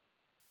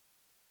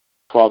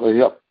 Father,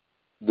 help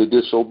the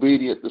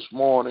disobedient this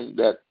morning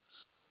that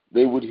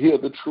they would hear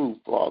the truth,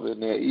 Father,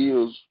 in their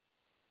ears,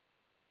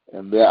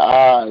 and their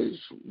eyes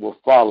will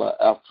follow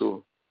after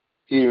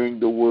hearing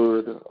the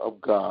word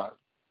of God.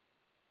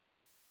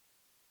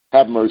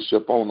 Have mercy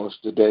upon us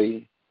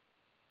today,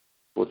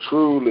 for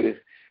truly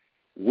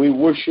we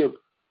worship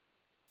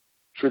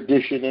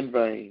tradition in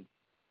vain.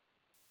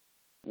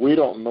 We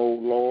don't know,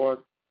 Lord.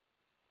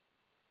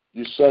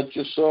 You sent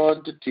your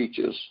son to teach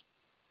us,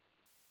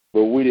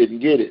 but we didn't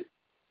get it.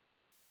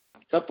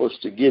 Help us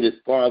to get it,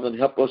 Father, and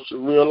help us to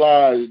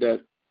realize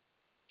that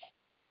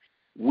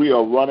we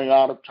are running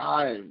out of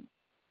time.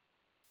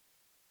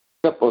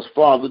 Help us,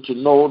 Father, to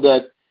know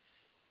that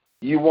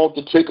you want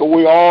to take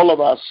away all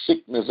of our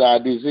sickness, our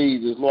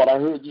diseases. Lord, I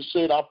heard you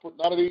say, I put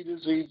none of these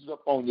diseases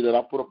upon you that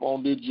I put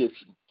upon the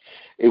Egyptians.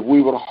 If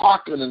we would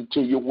hearken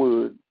unto your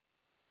word,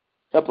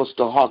 help us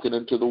to hearken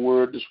unto the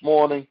word this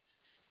morning.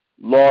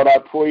 Lord, I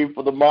pray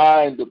for the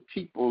mind of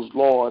peoples,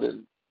 Lord,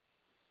 and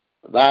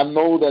I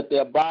know that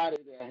their body,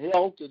 their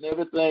health, and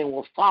everything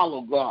will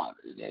follow God,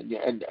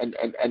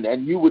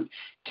 and you would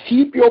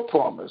keep your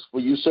promise.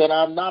 For you said,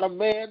 I'm not a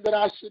man that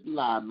I should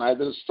lie,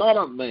 neither the son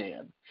of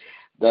man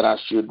that I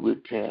should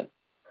repent.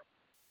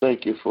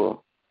 Thank you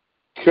for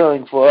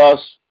caring for us.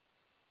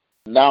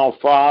 Now,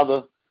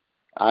 Father,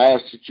 I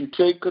ask that you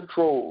take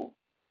control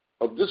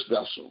of this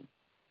vessel.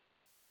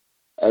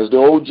 As the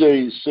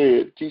OJs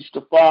said, teach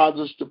the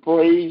fathers to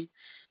pray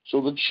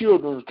so the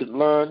children can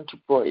learn to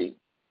pray.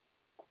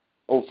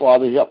 Oh,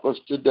 Father, help us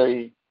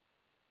today,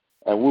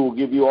 and we will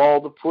give you all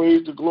the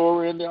praise, the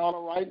glory, and the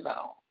honor right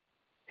now,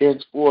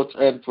 henceforth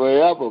and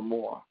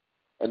forevermore.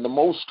 And the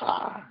Most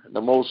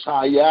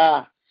High,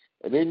 Yah,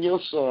 and in your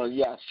Son,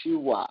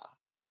 Yahshua,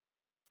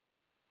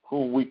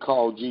 whom we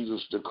call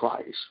Jesus the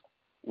Christ.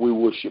 We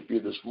worship you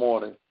this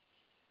morning,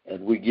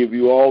 and we give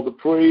you all the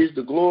praise,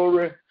 the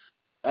glory,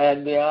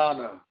 and the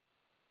honor.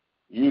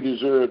 You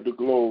deserve the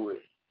glory.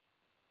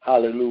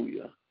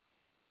 Hallelujah.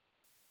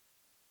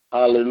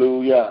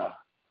 Hallelujah.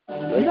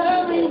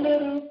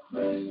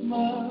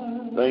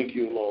 Thank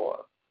you, Lord.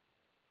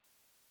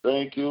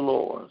 Thank you,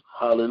 Lord.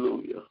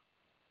 Hallelujah.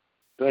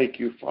 Thank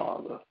you,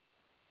 Father.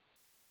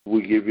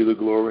 We give you the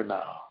glory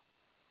now.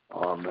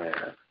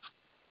 Amen.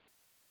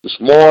 This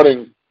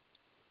morning,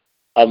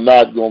 I'm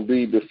not going to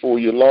be before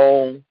you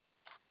long,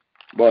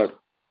 but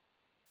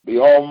the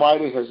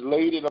Almighty has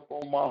laid it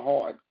upon my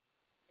heart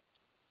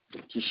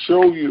to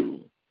show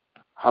you,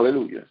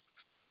 hallelujah,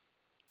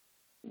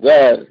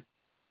 that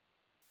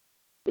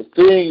the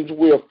things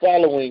we are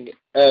following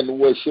and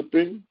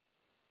worshiping,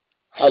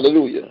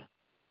 hallelujah,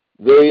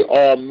 they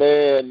are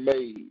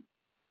man-made.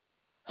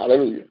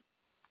 Hallelujah.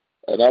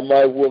 And I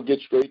might well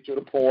get straight to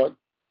the point.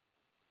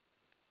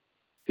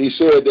 He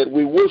said that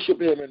we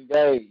worship him in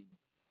vain.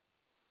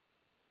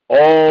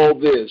 All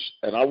this,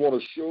 and I want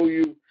to show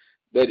you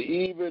that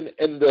even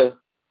in the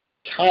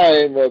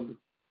time of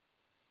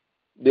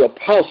the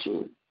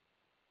apostle,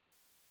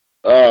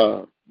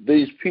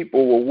 these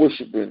people were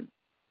worshiping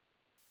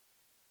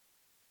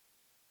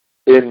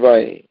in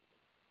vain.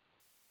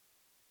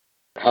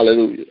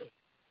 Hallelujah.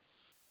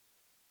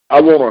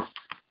 I want to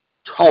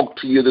talk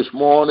to you this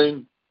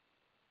morning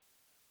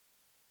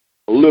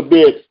a little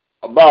bit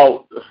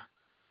about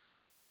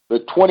the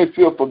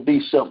 25th of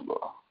December.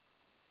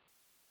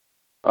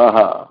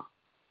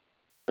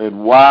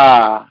 And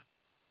why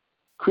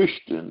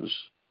Christians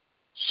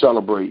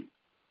celebrate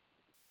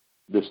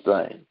this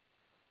thing.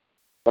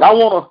 But I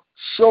want to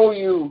show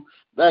you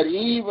that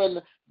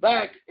even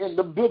back in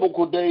the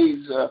biblical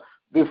days,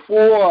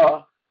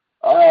 before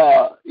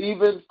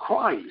even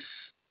Christ,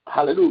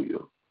 hallelujah,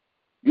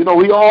 you know,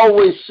 he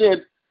always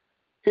sent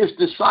his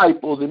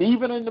disciples, and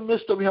even in the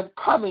midst of him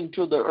coming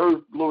to the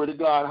earth, glory to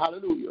God,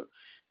 hallelujah,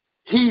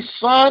 he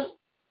sent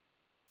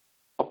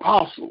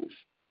apostles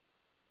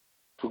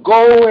to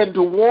go and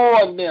to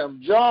warn them.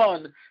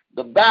 John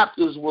the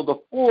Baptist was a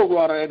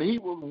forerunner, and he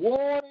was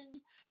warning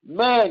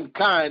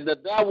mankind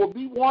that there will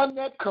be one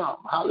that come,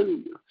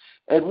 hallelujah.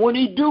 And when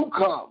he do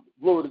come,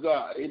 glory to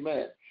God,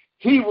 amen,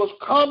 he was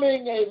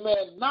coming,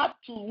 amen, not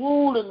to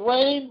rule and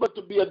reign, but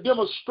to be a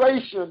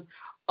demonstration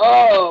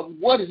of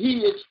what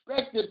he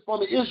expected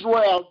from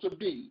Israel to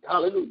be,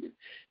 hallelujah.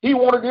 He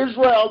wanted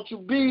Israel to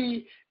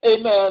be,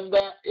 amen,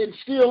 that it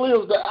still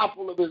is the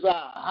apple of his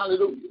eye,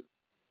 hallelujah.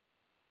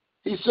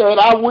 He said,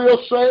 I will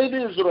save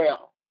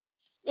Israel.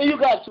 And you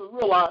got to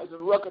realize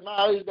and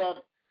recognize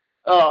that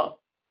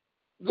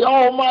the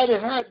Almighty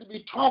had to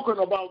be talking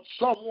about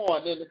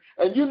someone,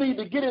 and you need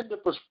to get in the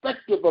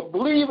perspective of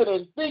believing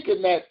and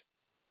thinking that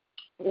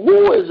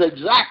who is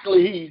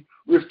exactly he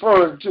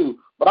referring to.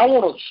 But I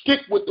want to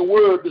stick with the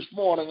word this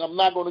morning. I'm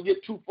not going to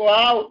get too far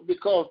out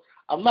because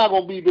I'm not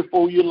going to be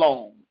before you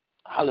long.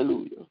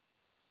 Hallelujah.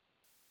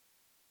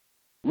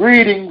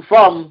 Reading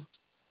from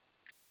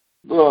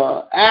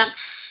the Acts,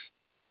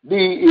 the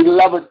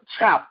 11th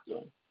chapter.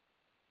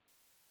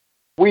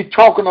 We're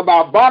talking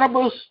about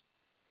Barnabas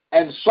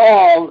and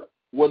Saul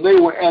when they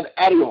were at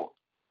Antioch.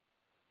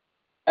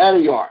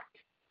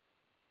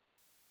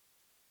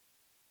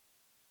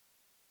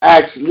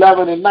 Acts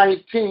 11 and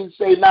 19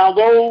 say, now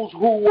those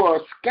who were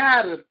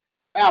scattered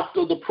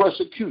after the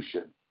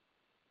persecution,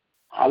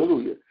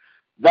 hallelujah,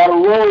 that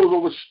arose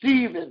over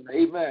Stephen,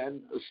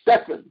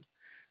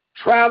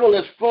 traveled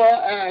as far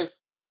as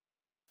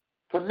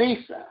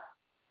Phoenicia,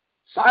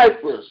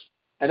 Cyprus,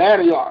 and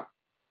Antioch,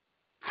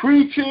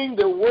 preaching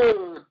the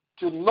word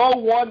to no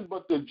one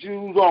but the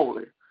Jews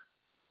only.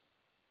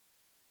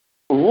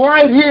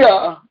 Right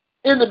here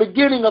in the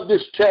beginning of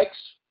this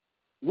text,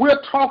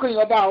 we're talking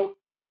about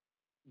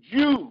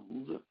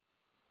Jews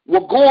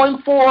were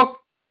going forth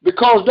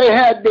because they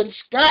had been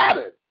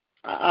scattered.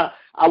 I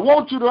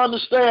want you to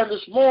understand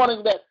this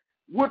morning that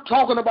we're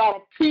talking about a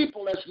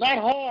people. It's not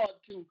hard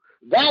to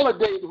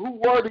validate who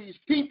were these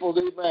people,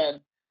 amen.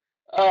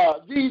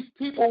 These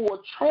people were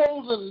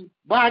chosen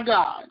by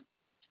God.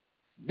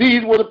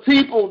 These were the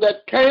people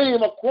that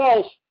came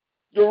across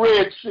the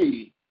Red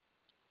Sea.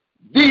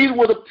 These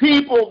were the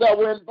people that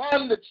were in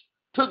bondage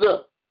to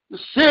the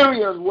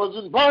Syrians,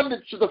 was in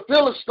bondage to the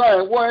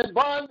Philistines, were in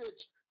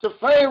bondage to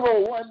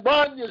Pharaoh, were in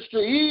bondage to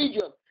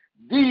Egypt.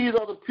 These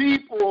are the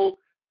people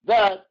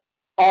that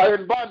are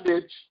in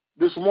bondage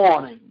this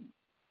morning.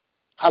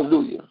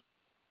 Hallelujah.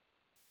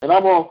 And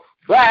I'm going to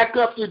back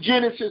up to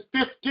Genesis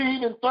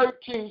 15 and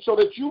 13 so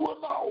that you will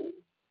know,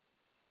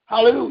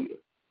 hallelujah,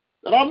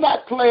 that I'm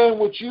not playing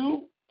with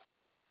you.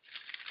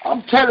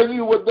 I'm telling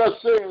you what thus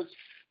says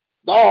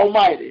the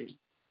Almighty.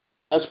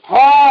 As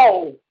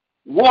Paul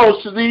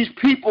was to these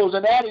peoples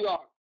in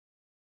Antioch,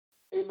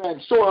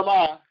 amen, so am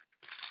I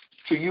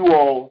to you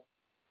all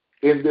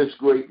in this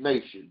great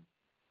nation.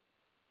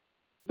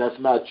 That's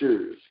not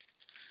yours.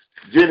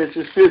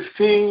 Genesis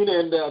 15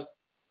 and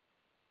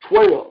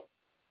 12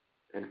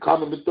 and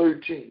coming to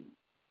 13.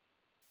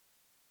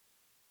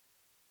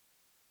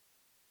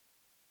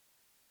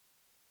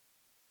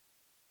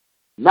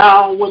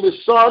 Now, when the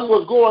sun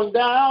was going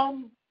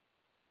down,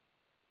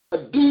 a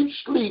deep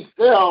sleep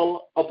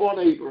fell upon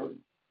Abram,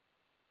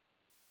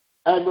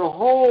 and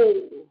behold,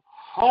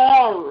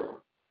 horror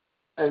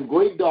and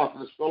great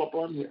darkness fell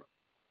upon him.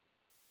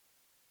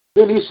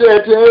 Then he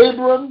said to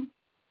Abram,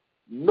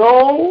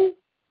 know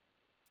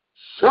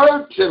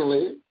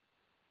certainly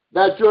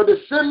that your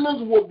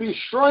descendants will be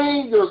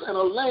strangers in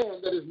a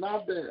land that is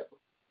not theirs,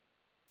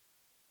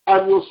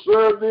 and will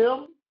serve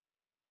them,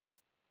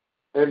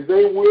 and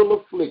they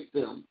will afflict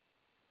them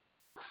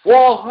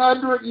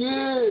 400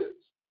 years.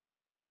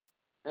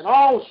 And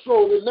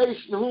also the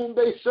nation whom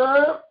they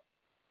serve,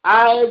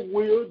 I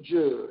will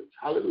judge.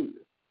 Hallelujah.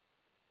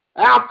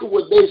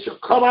 Afterward, they shall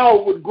come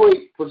out with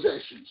great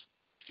possessions.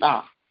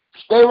 Now,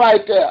 stay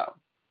right there.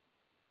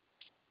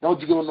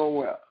 Don't you go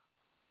nowhere.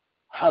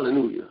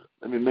 Hallelujah.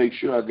 Let me make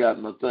sure I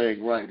got my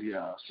thing right here.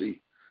 I see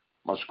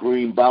my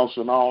screen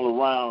bouncing all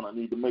around. I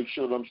need to make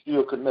sure that I'm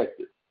still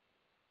connected.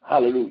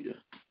 Hallelujah.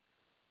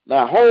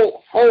 Now,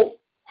 hold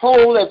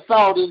that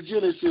thought in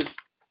Genesis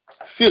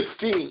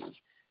 15.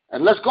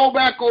 And let's go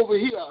back over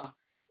here,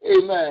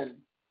 amen,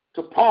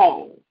 to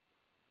Paul,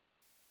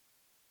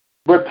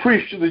 but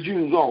preached to the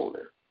Jews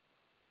only.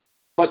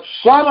 But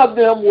some of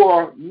them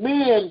were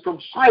men from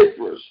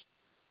Cyprus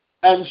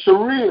and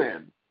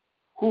Cyrene,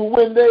 who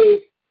when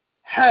they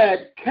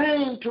had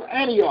came to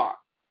Antioch,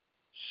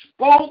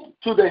 spoke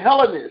to the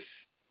Hellenes,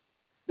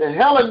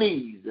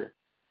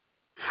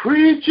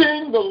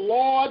 preaching the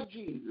Lord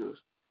Jesus,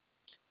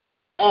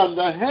 and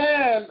the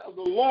hand of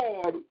the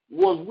Lord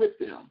was with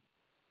them.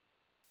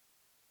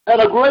 And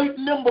a great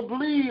number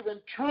believed and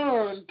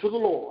turned to the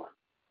Lord.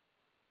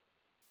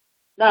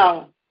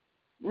 Now,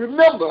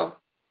 remember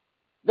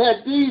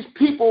that these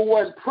people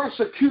were in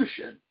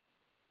persecution,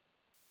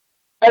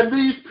 and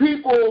these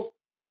people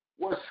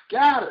were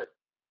scattered.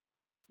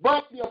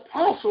 But the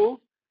apostles,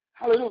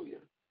 hallelujah,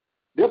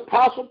 the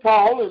apostle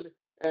Paul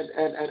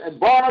and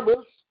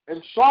Barnabas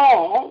and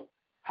Saul,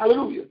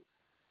 hallelujah,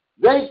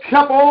 they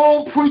kept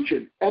on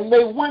preaching, and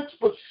they went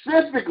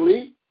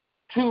specifically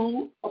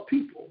to a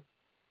people.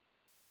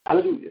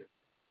 Hallelujah.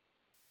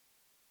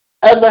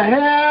 And the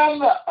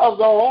hand of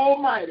the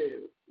Almighty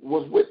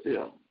was with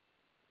them.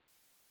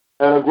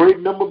 And a great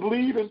number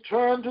believed and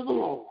turned to the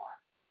Lord.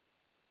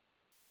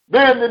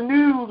 Then the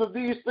news of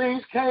these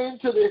things came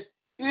to the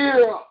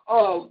ear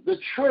of the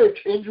church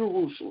in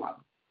Jerusalem.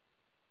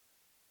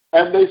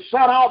 And they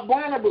sent out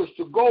Barnabas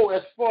to go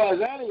as far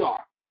as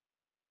Antioch.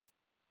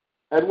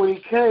 And when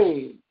he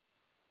came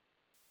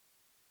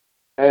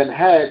and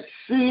had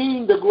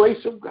seen the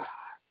grace of God,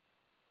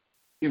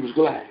 he was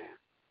glad,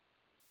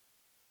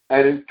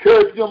 and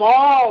encouraged them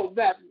all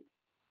that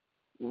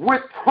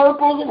with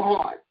purpose of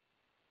heart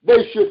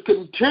they should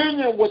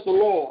continue with the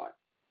Lord.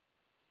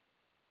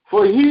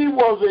 For he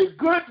was a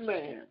good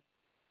man,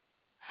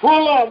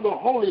 full of the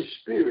Holy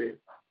Spirit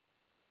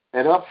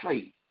and of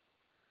faith.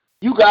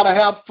 You got to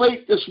have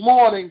faith this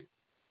morning,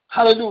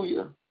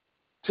 hallelujah,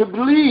 to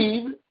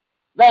believe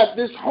that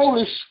this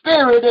Holy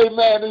Spirit,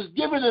 amen, is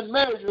given in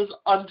measures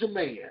unto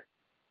man.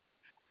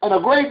 And a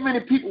great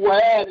many people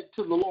were added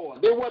to the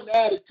Lord. They weren't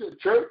added to the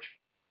church.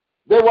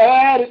 They were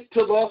added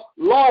to the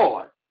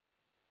Lord.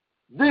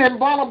 Then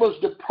Barnabas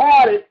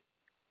departed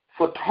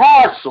for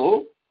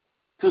Tarsus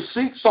to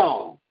seek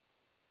Saul.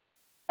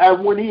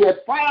 And when he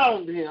had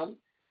found him,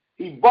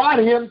 he brought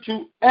him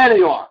to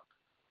Antioch.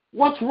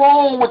 What's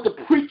wrong with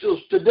the preachers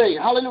today?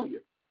 Hallelujah.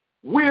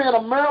 We're in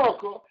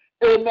America,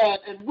 amen,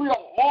 and we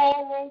are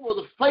all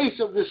over the face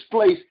of this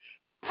place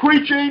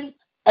preaching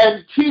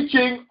and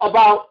teaching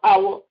about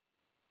our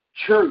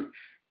church.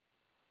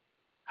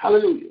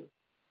 Hallelujah.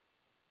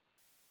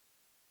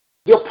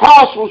 The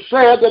apostles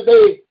said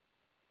that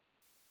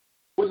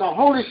when the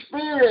Holy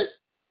Spirit,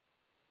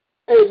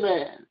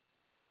 amen,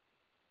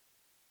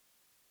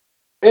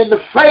 and the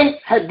faith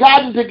had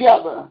gotten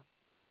together,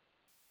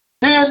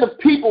 then the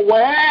people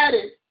were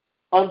added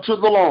unto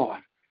the Lord.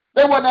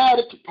 They weren't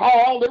added to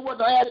Paul. They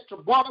weren't added to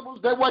Barnabas.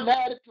 They weren't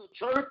added to the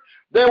church.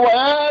 They were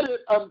added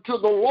unto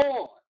the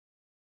Lord.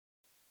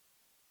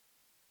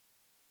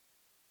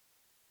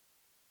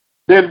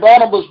 Then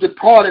Barnabas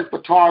departed for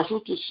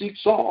Tarsus to seek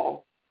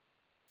Saul.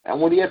 And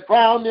when he had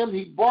found him,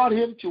 he brought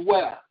him to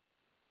where?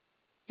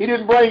 He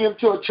didn't bring him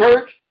to a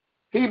church.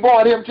 He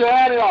brought him to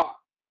Antioch.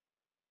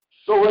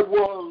 So it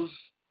was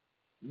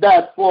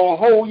that for a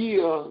whole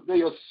year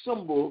they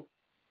assembled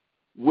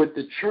with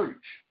the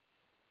church.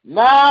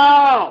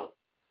 Now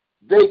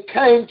they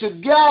came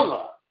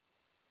together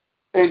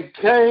and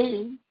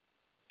came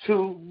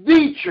to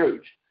the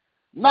church.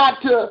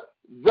 Not to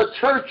the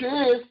church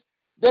is.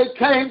 They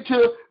came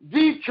to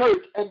the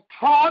church and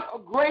taught a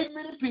great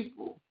many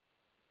people.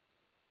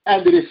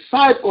 And the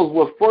disciples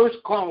were first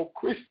called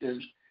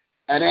Christians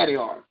at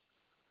Antioch.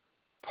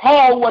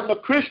 Paul wasn't a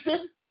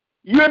Christian.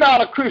 You're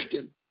not a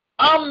Christian.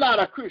 I'm not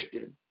a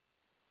Christian.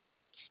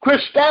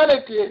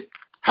 Christianity,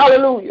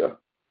 hallelujah,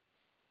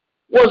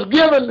 was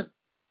given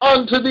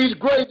unto these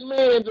great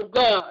men of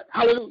God.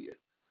 Hallelujah.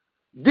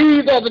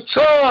 These are the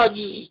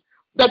charges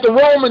that the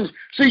Romans,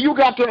 see, you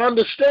got to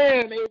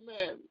understand,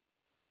 amen,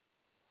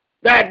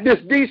 that this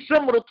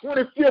December the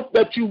 25th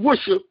that you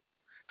worship,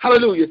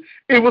 hallelujah,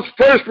 it was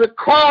first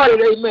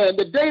recorded, amen.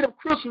 The date of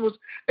Christmas,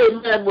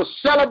 amen, was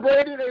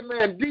celebrated,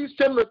 amen,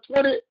 December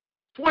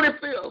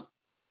 25th,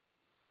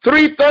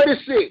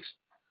 336,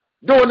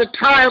 during the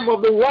time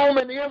of the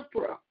Roman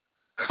Emperor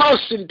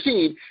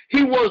Constantine.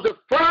 He was the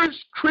first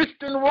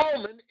Christian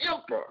Roman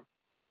emperor.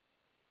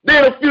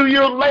 Then a few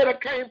years later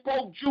came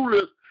Pope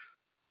Julius,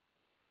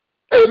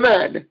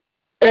 amen,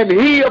 and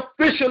he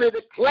officially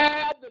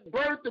declared the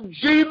birth of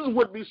Jesus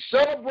would be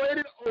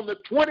celebrated on the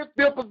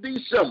 25th of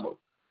December.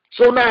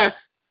 So now,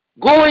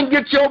 go and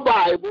get your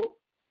Bible,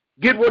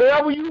 get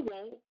whatever you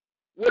want,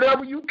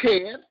 whatever you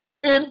can,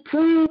 and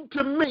prove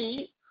to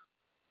me,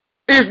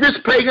 is this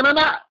pagan or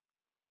not?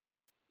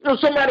 You know,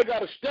 somebody got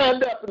to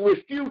stand up and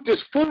refute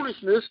this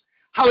foolishness.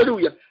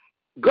 Hallelujah.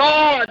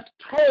 God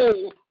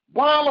told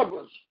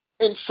Barnabas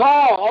and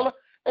Saul,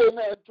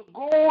 amen, to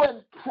go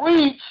and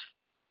preach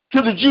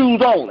to the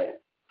Jews only.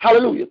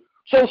 Hallelujah.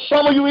 So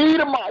some of you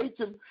Edomites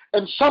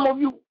and some of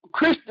you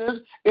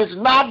Christians is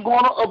not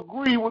going to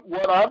agree with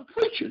what I'm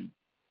preaching.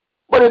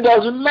 But it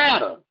doesn't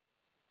matter,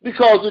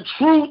 because the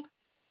truth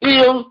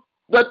is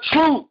the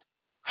truth.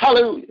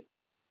 Hallelujah.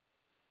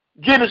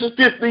 Genesis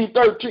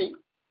 15:13,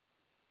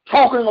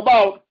 talking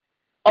about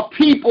a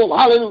people,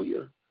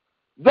 hallelujah,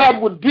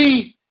 that would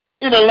be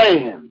in a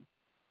land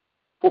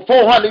for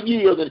 400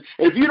 years. And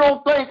if you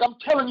don't think I'm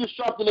telling you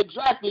something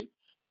exactly,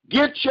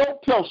 get your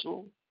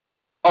pencil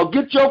or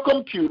get your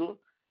computer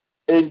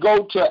and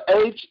go to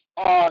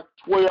HR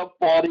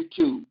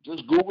 1242.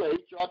 Just Google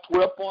HR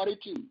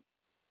 1242.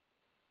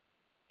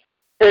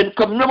 In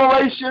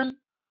commemoration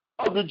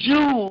of the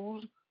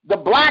Jews, the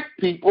black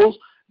peoples,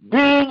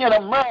 being in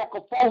America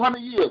 400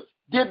 years.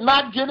 Did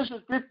not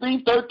Genesis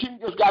 15:13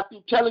 just got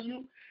through telling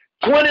you?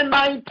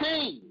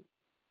 2019,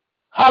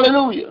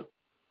 hallelujah,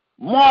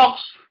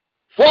 marks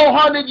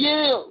 400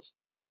 years.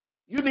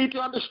 You need to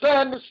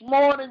understand this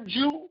morning,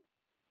 Jew.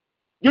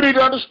 You need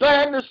to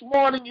understand this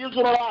morning,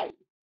 Israelite.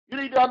 You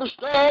need to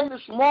understand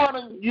this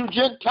morning, you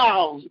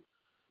Gentiles,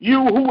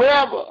 you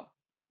whoever,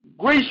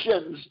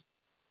 Grecians.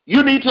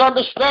 You need to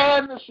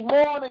understand this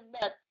morning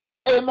that,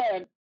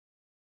 amen,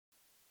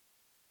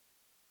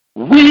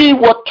 we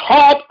were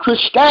taught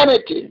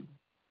Christianity.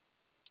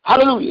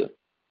 Hallelujah.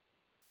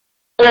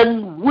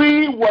 And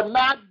we were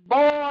not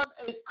born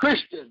a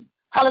Christian.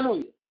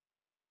 Hallelujah.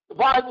 The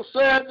Bible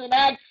says in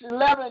Acts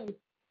 11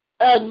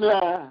 and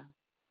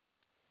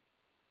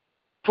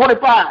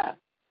 25,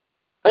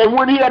 and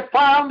when he had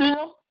found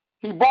him,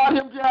 he brought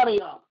him to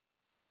Antioch.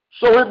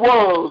 So it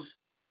was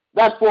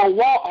that for a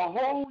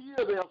whole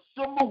year they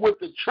assembled with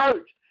the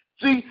church.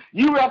 See,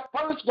 you have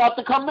first got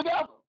to come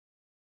together.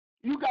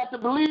 You got to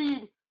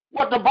believe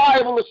what the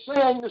Bible is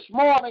saying this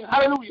morning,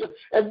 hallelujah,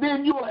 and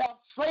then you will have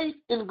faith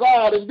in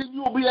God, and then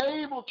you will be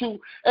able to,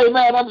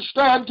 amen,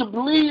 understand, to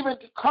believe and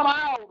to come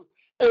out,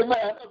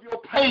 amen, of your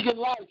pagan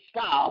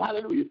lifestyle,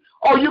 hallelujah.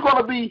 Or you're going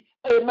to be,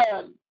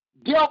 amen,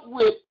 dealt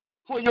with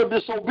for your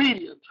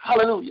disobedience,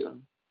 hallelujah.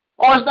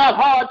 Or it's not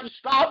hard to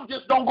stop,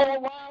 just don't go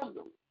around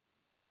them.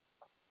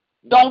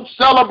 Don't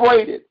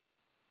celebrate it,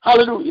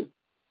 hallelujah.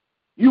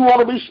 You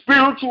want to be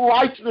spiritual,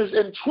 righteousness,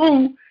 and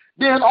true,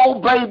 then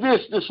obey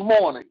this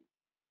morning.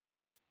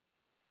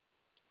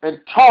 And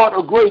taught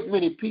a great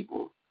many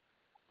people.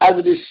 As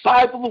the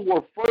disciples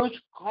were first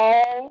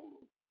called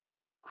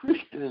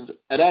Christians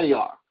at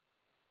Antioch.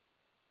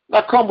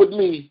 Now come with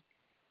me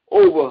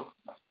over.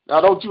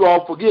 Now don't you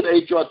all forget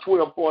HR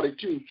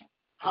 1242.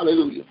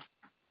 Hallelujah.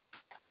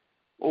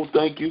 Oh,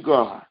 thank you,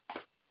 God.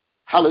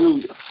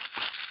 Hallelujah.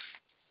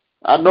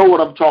 I know what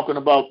I'm talking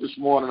about this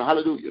morning.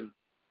 Hallelujah.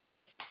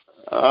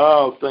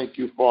 Oh, thank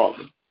you,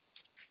 Father.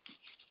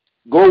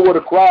 Go where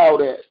the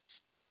crowd at,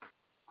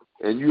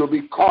 and you'll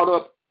be caught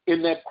up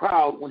in that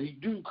crowd when he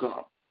do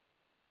come.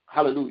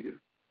 Hallelujah.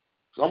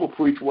 So I'm going to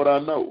preach what I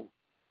know.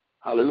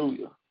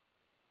 Hallelujah.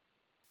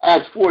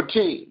 Acts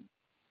 14.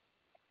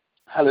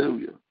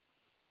 Hallelujah.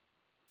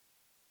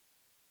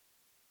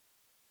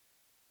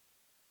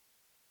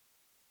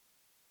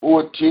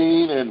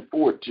 and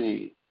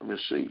 14. Let me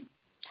see.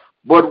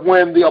 But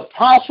when the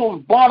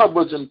apostles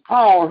Barnabas and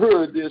Paul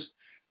heard this,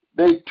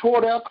 they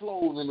tore their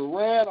clothes and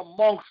ran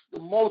amongst the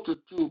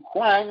multitude,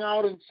 crying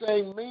out and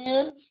saying,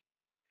 Men,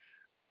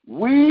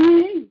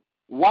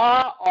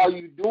 why are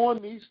you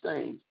doing these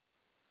things?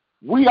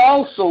 We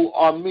also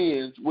are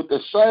men with the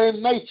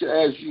same nature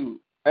as you,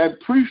 and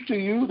preach to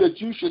you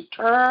that you should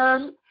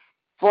turn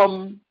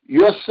from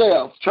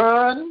yourself,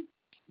 turn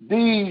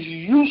these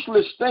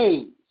useless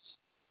things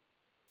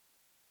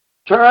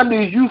to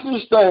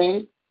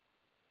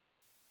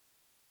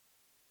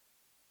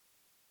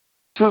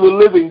the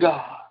living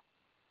God,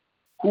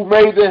 who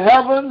made the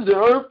heavens, the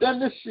earth,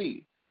 and the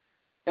sea,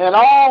 and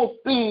all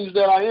things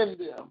that are in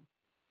them.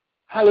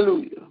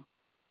 Hallelujah.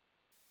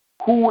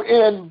 Who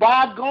in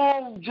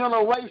bygone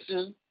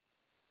generations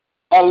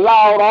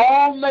allowed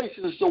all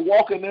nations to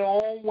walk in their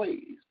own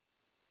ways.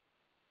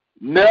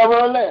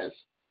 Nevertheless,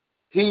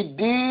 he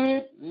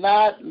did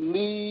not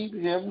leave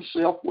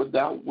himself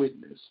without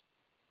witness.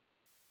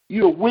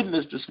 You're a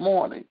witness this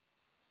morning,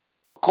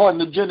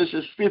 according to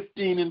Genesis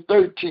 15 and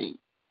 13.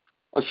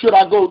 Or should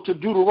I go to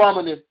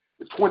Deuteronomy,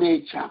 the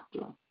 28th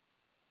chapter?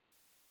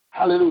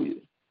 Hallelujah.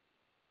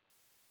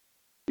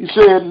 He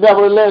said,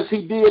 nevertheless,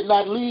 he did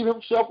not leave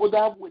himself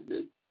without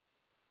witness,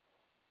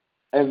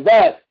 and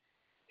that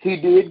he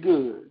did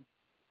good.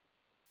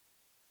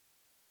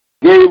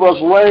 Gave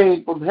us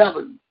rain from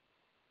heaven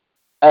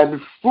and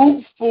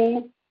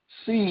fruitful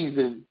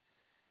season,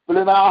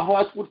 filling our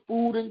hearts with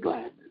food and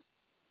gladness.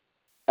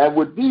 And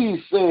with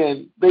these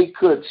saying, they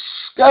could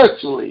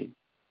scarcely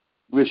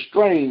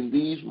restrain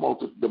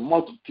the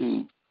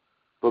multitude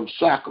from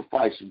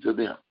sacrificing to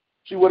them.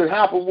 See, what had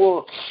happened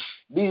was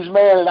these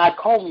men in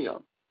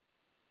Iconium,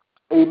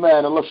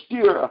 amen, and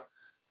Lystra,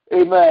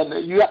 amen,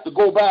 you have to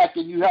go back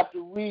and you have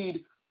to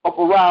read up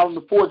around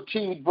the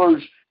 14th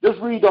verse. Just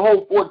read the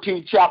whole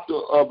 14th chapter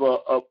of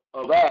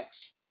Acts,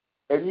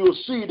 and you'll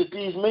see that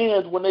these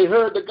men, when they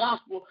heard the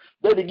gospel,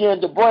 they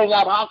began to bring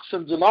out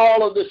oxen and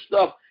all of this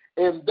stuff,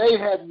 and they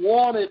had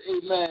wanted,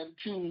 amen,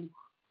 to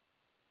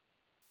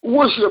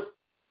worship,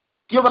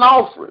 give an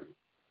offering,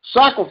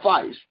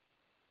 sacrifice.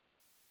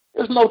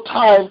 There's no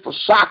time for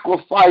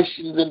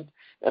sacrifices and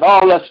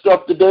all that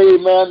stuff today,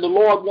 man. The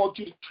Lord wants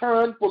you to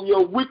turn from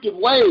your wicked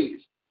ways.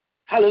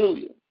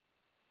 Hallelujah.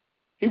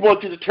 He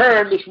wants you to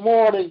turn this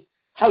morning,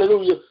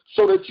 hallelujah,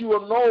 so that you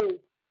will know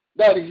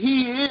that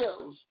he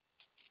is,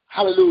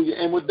 hallelujah,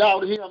 and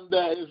without him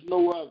there is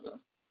no other.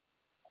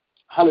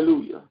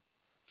 Hallelujah.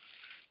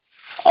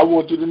 I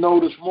want you to know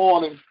this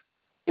morning,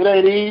 it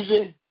ain't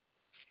easy.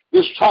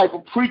 This type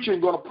of preaching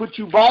is going to put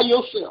you by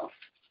yourself,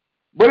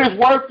 but it's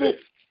worth it.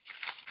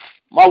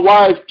 My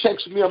wife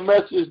texted me a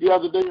message the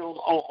other day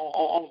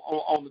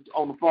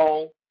on the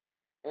phone,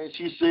 and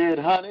she said,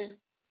 honey,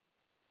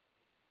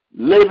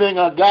 living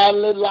a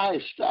godly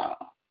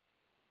lifestyle.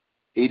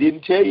 He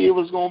didn't tell you it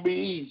was going to be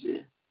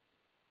easy,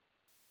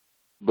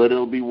 but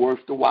it'll be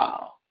worth the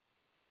while.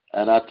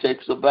 And I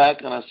texted her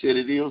back, and I said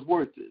it is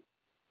worth it.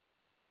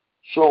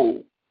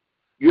 So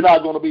you're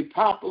not going to be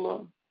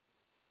popular,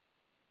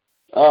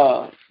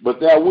 but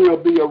there will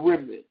be a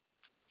remnant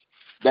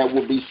that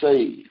will be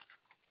saved.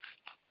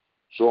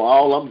 So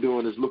all I'm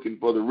doing is looking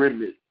for the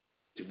remnant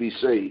to be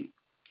saved.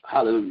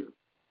 Hallelujah.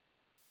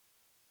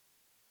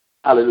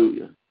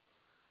 Hallelujah.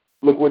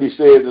 Look what he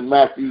says in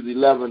Matthew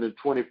 11 and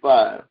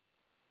 25.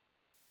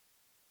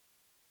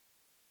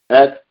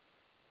 At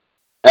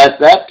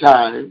that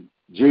time,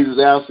 Jesus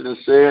answered and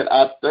said,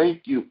 I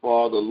thank you,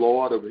 Father,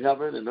 Lord of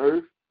heaven and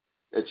earth,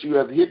 that you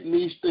have hidden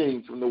these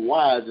things from the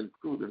wise and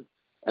prudent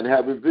and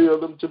have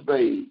revealed them to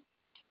babes.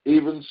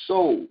 Even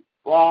so,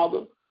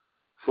 Father,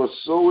 for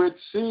so it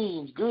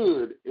seems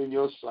good in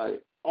your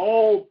sight.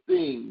 All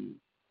things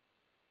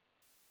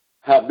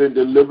have been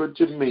delivered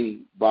to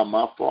me by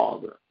my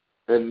Father.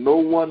 And no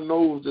one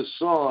knows the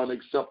Son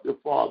except the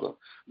Father,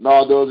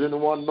 nor does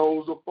anyone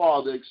know the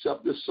Father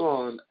except the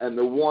Son, and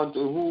the one to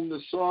whom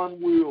the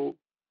Son will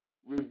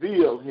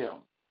reveal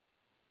him.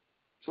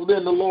 So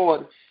then the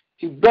Lord,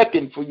 he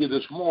beckoned for you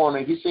this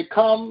morning. He said,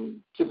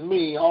 come to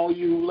me, all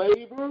you who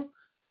labor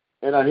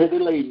and are heavy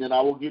laden, and I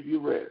will give you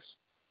rest.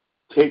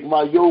 Take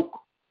my yoke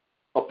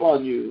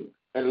upon you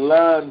and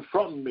learn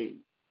from me.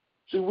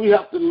 See, we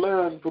have to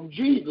learn from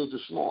Jesus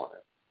this morning.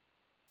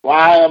 For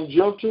I am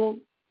gentle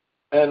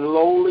and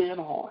lowly in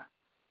heart,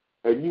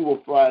 and you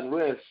will find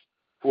rest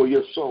for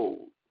your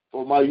soul.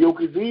 For my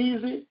yoke is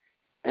easy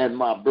and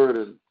my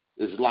burden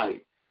is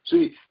light.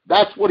 See,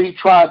 that's what he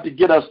tried to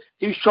get us.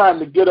 He's trying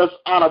to get us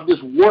out of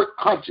this work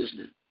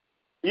consciousness.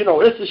 You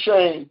know, it's a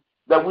shame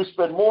that we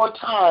spend more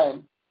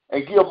time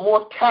and give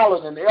more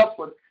talent and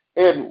effort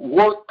in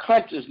work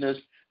consciousness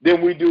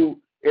than we do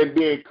in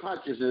being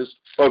consciousness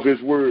of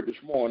his word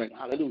this morning.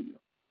 Hallelujah.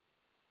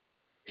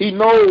 He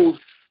knows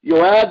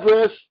your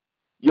address,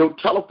 your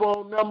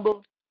telephone number.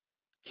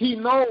 He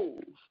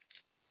knows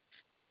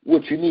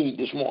what you need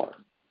this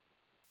morning.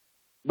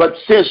 But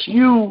since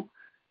you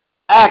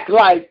act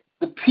like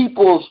the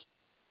peoples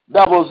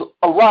that was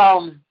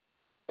around,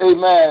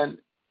 amen,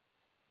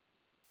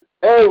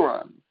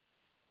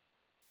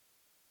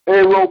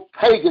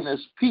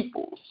 Areopaganist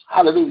peoples,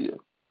 hallelujah,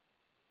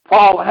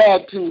 Paul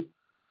had to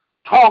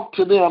talked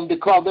to them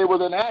because they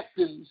were in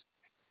Athens,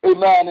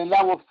 amen, and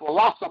there were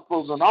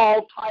philosophers and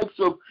all types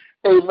of,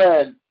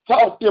 amen,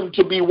 taught them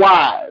to be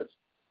wise.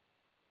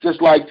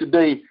 Just like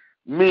today,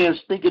 men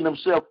thinking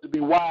themselves to be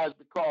wise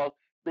because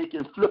they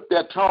can flip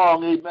their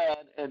tongue, amen,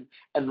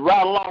 and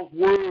rattle off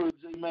words,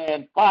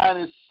 amen, fine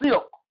as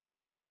silk.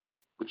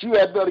 But you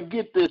had better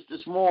get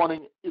this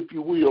morning, if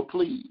you will,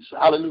 please.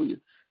 Hallelujah.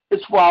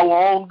 It's for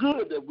our own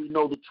good that we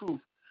know the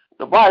truth.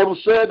 The Bible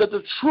said that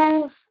the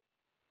truth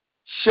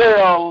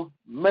shall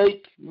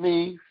make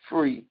me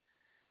free.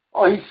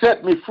 Oh, he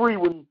set me free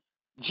when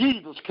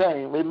Jesus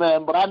came,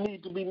 amen. But I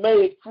need to be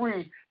made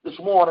free this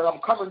morning. I'm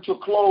coming to a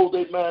close,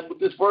 amen, with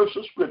this verse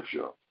of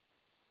Scripture.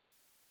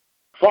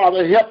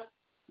 Father, help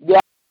the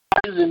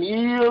eyes and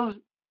ears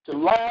to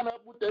line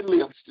up with their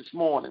lips this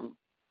morning.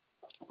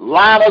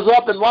 Line us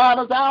up and line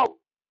us out.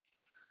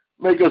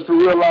 Make us to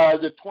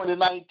realize that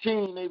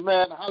 2019,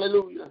 amen,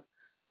 hallelujah,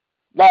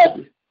 that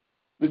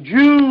the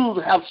Jews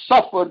have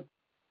suffered,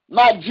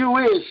 not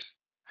Jewish,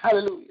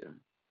 hallelujah.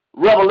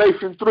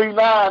 Revelation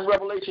 3:9,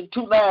 Revelation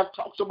 2:9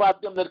 talks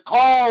about them that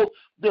call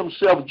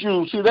themselves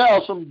Jews. See, there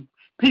are some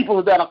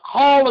people that are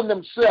calling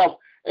themselves,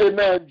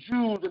 amen,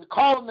 Jews and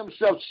calling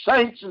themselves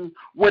saints, and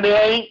when they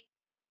ain't,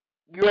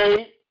 you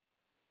ain't.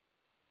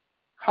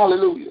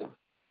 Hallelujah.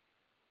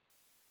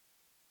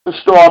 Let's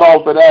start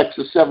off at Acts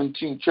the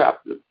 17th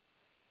chapter.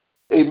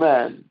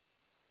 Amen.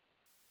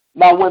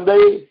 Now, when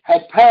they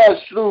had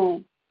passed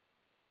through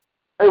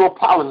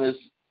Areopagus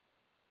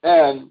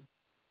and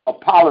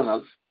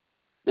Apollonis,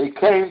 they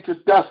came to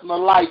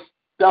Thessalonica,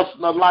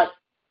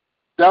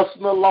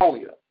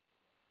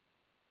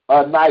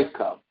 a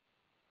Nika,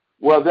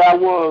 where there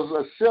was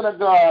a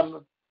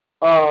synagogue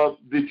of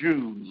the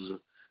Jews.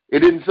 It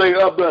didn't say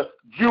of the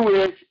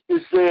Jewish,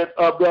 it said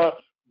of the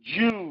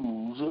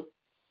Jews,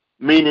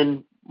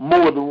 meaning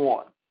more than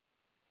one.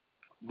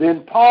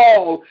 Then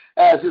Paul,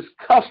 as his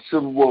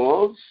custom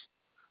was,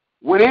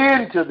 went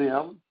into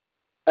them,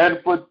 and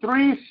for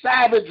 3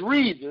 Sabbath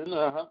reasons,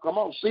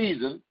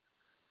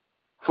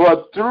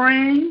 for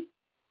 3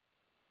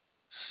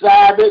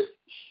 Sabbath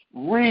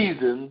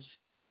reasons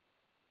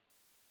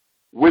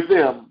with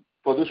them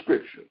for the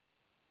Scripture.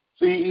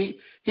 See,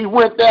 he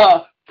went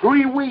there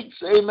 3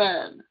 weeks,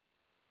 amen.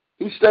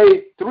 He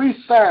stayed 3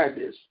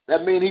 Saturdays.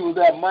 That means he was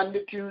there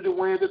Monday, Tuesday,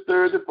 Wednesday,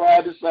 Thursday,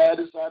 Friday,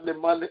 Saturday, Sunday,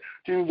 Monday,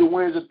 Tuesday,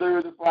 Wednesday,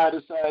 Thursday,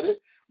 Friday, Saturday,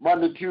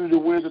 Monday, Tuesday,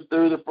 Wednesday,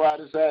 Thursday,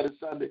 Friday, Saturday,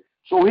 Sunday.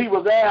 So he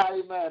was there,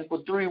 amen,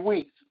 for 3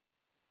 weeks.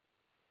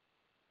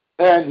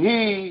 And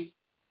he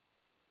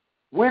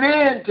went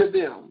into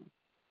them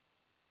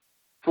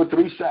for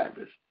 3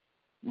 Sabbaths.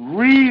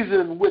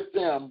 Reason with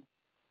them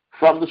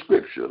from the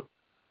Scripture.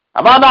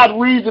 Am I not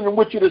reasoning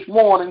with you this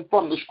morning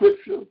from the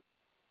Scripture?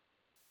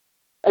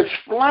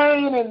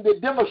 Explaining the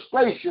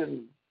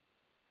demonstration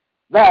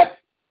that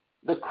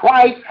the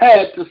Christ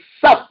had to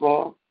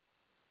suffer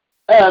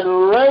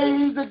and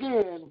raise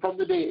again from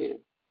the dead,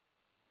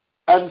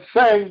 and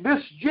saying,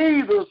 this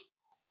Jesus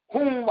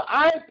whom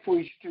I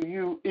preach to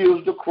you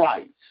is the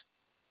Christ.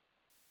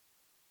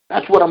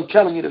 That's what I'm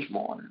telling you this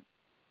morning.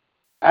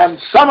 And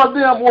some of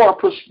them were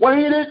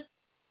persuaded,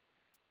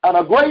 and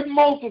a great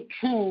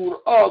multitude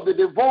of the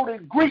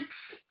devoted Greeks,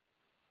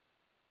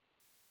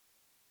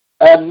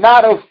 and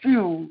not a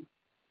few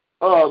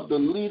of the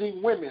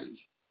leading women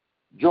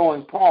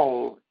joined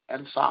Paul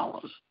and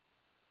Silas.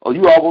 Oh,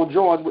 you all going to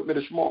join with me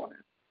this morning.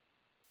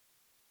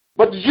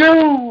 But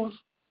Jews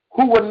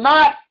who were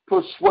not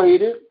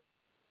persuaded,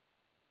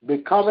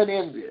 becoming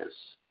envious,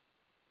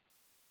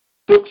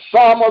 took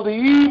some of the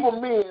evil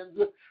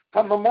men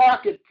from the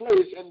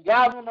marketplace and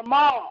gathered them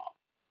all,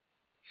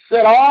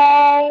 set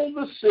all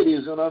the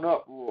cities in an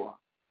uproar.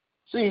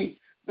 See,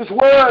 this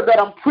word that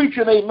I'm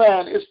preaching,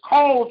 amen, it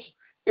causes,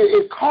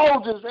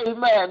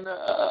 amen,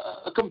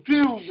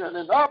 confusion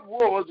and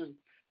uproars, and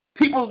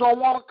people don't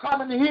want to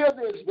come and hear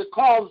this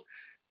because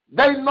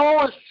they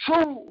know it's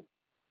true,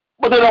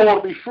 but they don't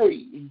want to be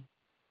free.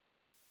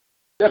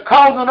 They're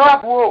causing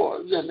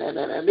uproars, and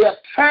they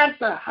attack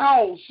the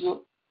house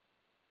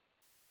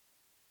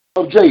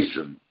of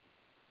Jason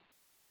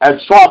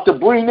and sought to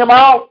bring them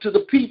out to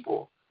the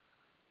people.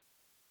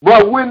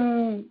 But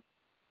when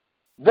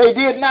they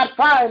did not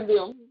find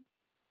them,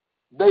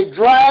 they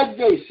dragged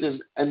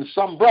Jason and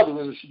some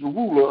brethren to the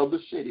ruler of the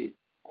city,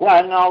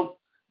 crying out,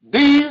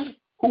 these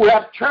who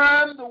have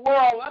turned the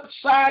world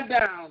upside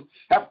down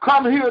have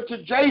come here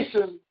to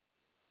Jason,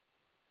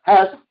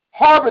 has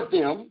harbored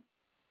them,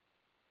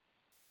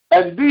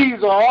 and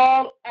these are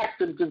all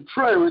acting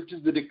contrary to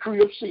the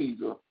decree of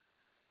Caesar,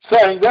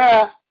 saying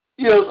there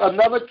is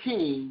another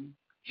king,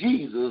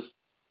 Jesus,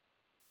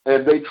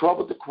 and they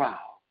troubled the crowd.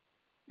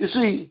 You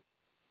see,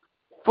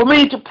 for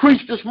me to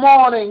preach this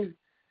morning,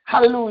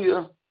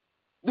 hallelujah,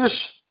 this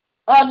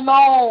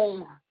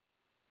unknown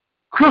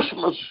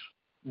Christmas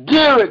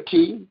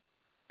deity,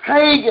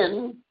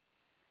 pagan,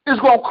 is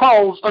going to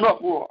cause an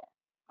uproar.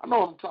 I know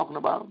what I'm talking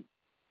about.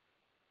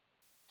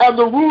 And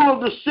the ruler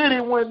of the city,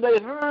 when they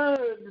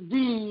heard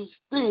these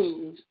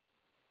things,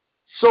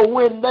 so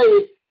when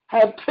they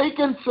had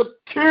taken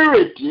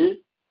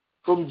security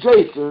from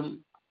Jason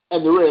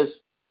and the rest,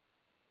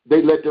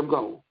 they let them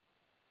go.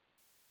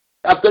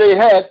 After they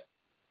had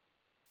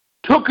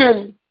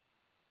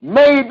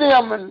made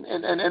them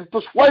and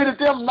persuaded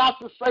them not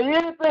to say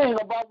anything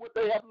about what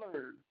they had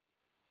learned,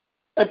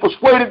 and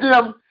persuaded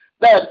them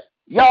that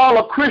y'all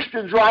are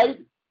Christians, right?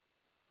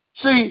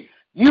 See,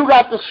 you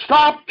got to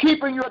stop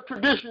keeping your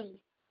traditions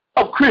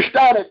of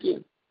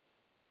Christianity.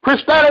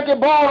 Christianity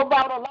brought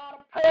about a lot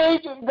of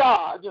pagan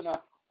gods and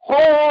a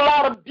whole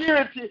lot of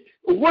deity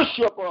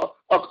worship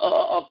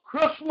of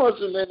Christmas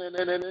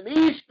and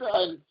Easter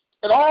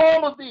and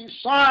all of these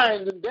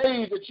signs and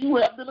days that you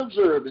have been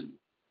observing.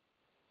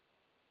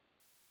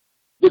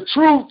 The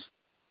truth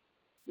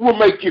will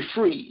make you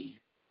free.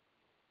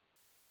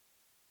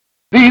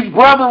 These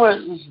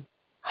brethren,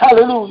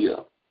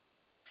 hallelujah,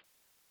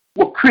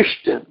 were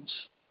Christians.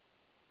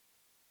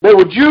 They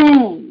were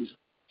Jews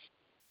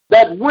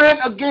that went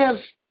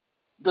against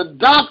the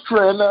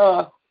doctrine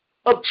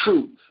of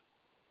truth.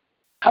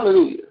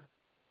 Hallelujah.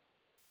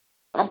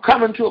 I'm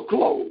coming to a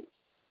close.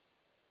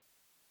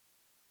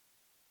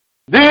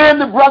 Then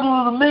the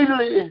brothers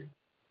immediately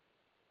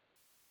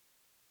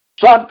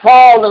sent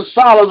Paul and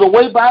Silas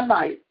away by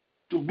night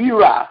to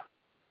Berea.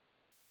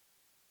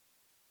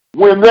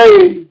 When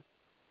they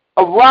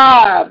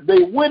arrived,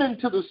 they went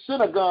into the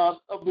synagogue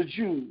of the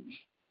Jews.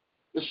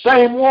 The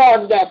same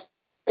one that,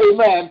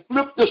 amen,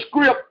 flipped the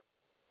script,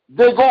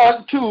 they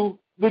going to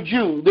the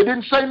Jews. They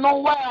didn't say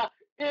nowhere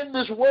in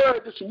this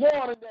word this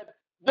morning that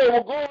they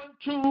were going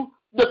to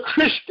the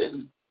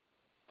Christian.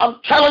 I'm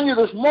telling you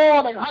this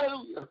morning,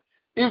 hallelujah,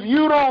 if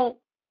you don't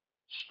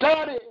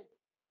study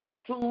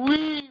to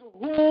read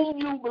whom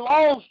you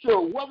belong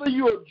to, whether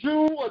you're a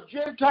Jew, a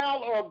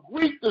Gentile, or a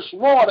Greek this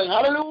morning,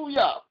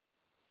 hallelujah,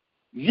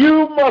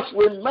 you must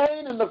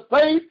remain in the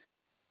faith,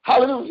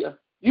 hallelujah.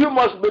 You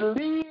must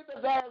believe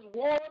that there's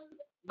one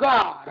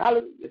God,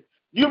 hallelujah.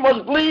 You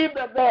must believe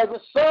that there's a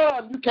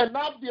Son. You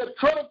cannot be a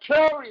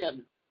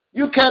Trinitarian.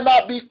 You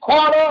cannot be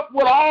caught up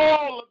with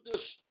all of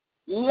this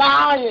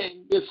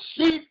lying,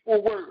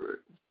 deceitful word.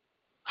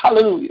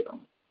 Hallelujah.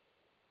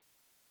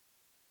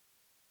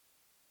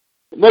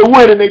 They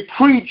went and they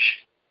preached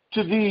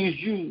to these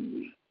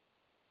Jews.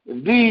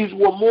 And these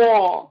were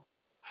more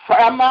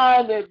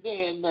fair-minded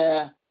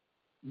than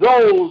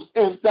those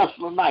in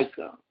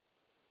Thessalonica.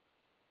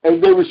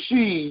 And they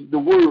received the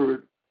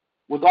word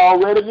with all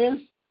readiness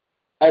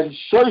and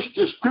searched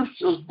the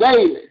scriptures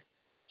daily.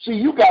 See,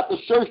 you got to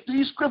search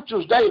these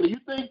scriptures daily. You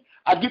think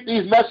I get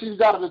these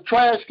messages out of the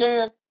trash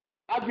can?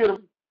 I get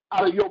them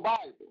out of your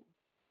Bible.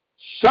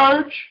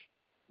 Search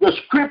the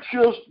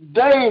scriptures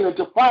daily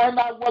to find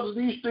out whether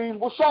these things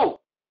were so.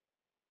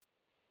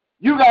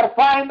 You got to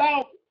find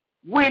out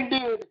when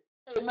did,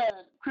 amen,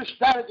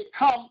 Christianity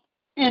come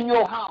in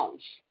your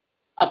house.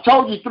 I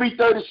told you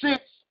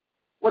 336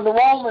 when the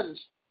Romans,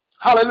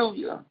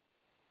 hallelujah,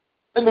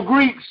 and the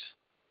Greeks,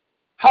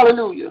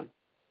 hallelujah,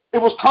 it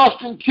was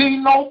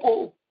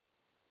Constantinople,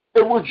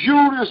 it was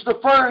Julius the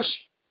First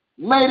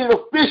made it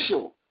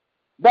official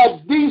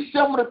that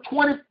December the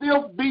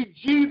 25th be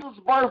Jesus'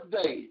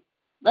 birthday.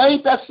 Now,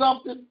 ain't that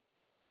something?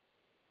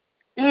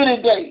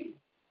 Any day.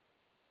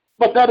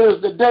 But that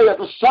is the day of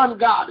the sun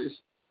goddess.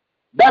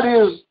 That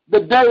is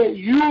the day,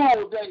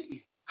 Euro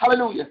day.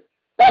 Hallelujah.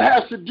 That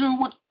has to do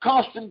with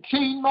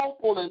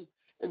Constantinople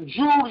and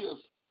Julius.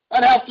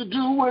 That has to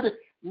do with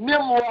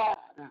Nimrod.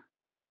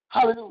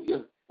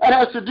 Hallelujah. That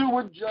has to do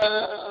with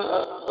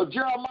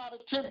Jeremiah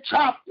the 10th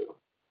chapter.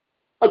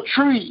 A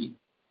tree.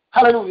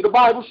 Hallelujah. The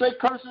Bible says,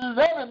 curses is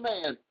every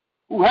man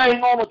who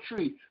hang on a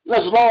tree.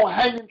 Let's alone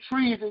hanging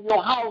trees in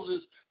your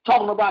houses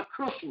talking about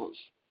Christmas.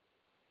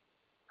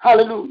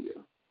 Hallelujah.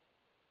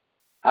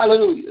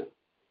 Hallelujah.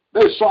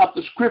 They sought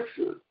the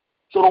scripture.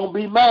 So don't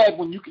be mad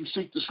when you can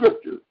seek the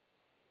scripture.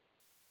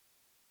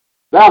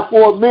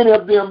 Therefore, many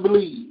of them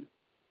believe.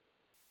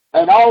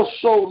 And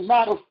also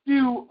not a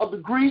few of the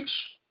Greeks,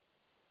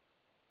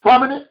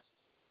 prominent,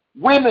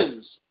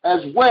 women's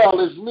as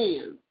well as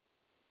men.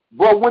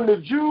 But when the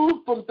Jews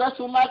from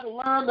Thessalonica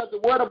learned that the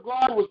word of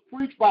God was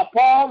preached by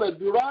Paul at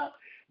Berea,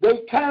 they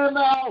came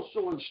there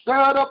also and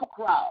stirred up a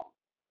crowd.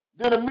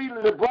 Then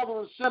immediately the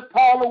brothers sent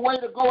Paul away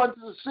to go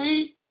into the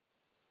sea.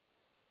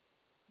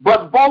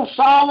 But both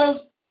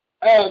Silas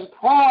and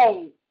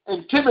Paul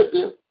and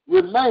Timothy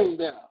remained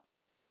there.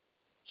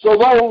 So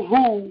those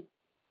who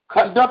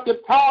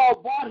conducted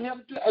Paul brought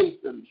him to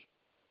Athens.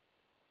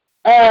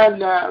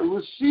 And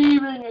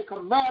receiving a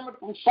commandment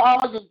from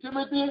Silas and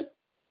Timothy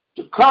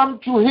to come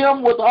to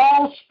him with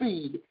all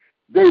speed,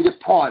 they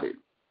departed.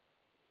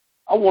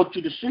 I want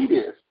you to see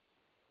this,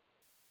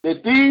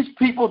 that these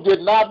people did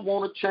not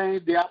want to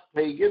change their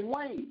pagan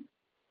ways.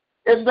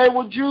 And they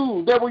were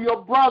Jews. They were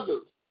your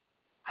brothers.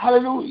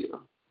 Hallelujah.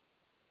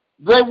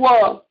 They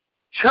were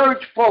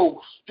church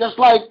folks. Just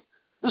like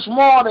this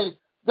morning,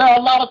 there are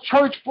a lot of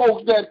church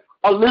folks that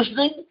are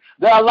listening.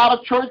 There are a lot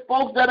of church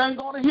folks that ain't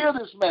going to hear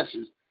this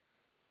message.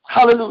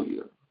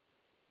 Hallelujah.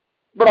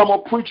 But I'm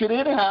going to preach it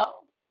anyhow.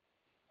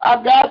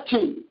 I got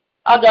to.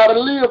 I got to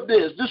live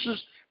this.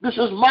 This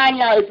is my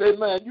life,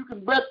 amen. You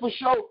can bet for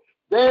sure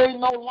There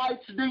ain't no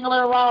lights dingling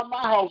around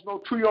my house, no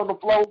tree on the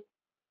floor,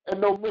 and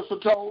no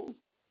mistletoe.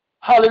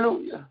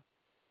 Hallelujah.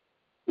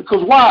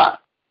 Because why?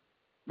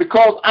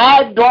 Because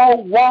I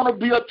don't want to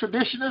be a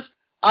traditionist.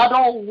 I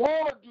don't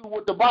want to do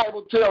what the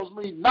Bible tells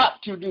me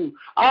not to do.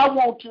 I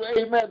want to,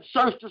 amen,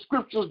 search the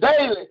scriptures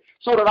daily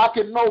so that I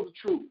can know the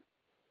truth,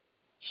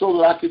 so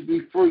that I can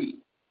be free.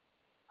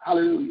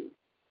 Hallelujah.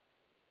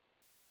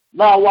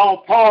 Now,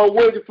 while Paul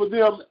waited for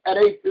them at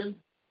Athens,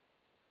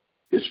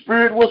 his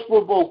spirit was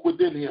provoked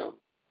within him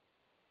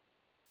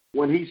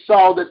when he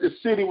saw that the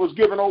city was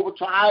given over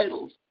to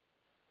idols.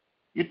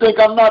 You think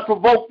I'm not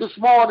provoked this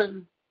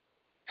morning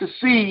to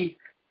see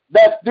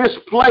that this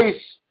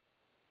place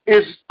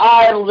is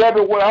idols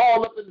everywhere,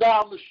 all up and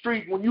down the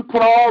street? When you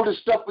put all this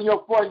stuff in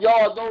your front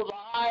yard, those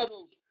are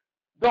idols.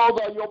 Those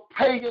are your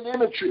pagan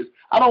imageries.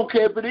 I don't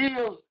care if it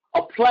is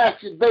a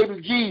plastic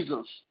baby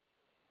Jesus.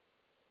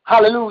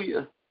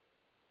 Hallelujah.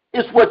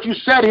 It's what you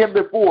set him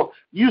before.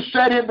 You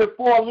set him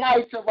before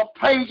lights of a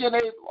pagan.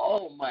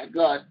 Oh, my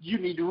God. You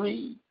need to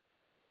read.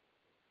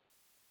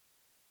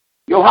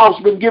 Your house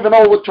has been given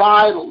over to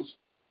idols.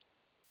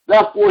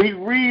 Therefore, he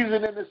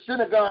reasoned in the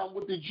synagogue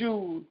with the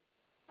Jews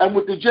and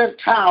with the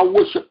Gentile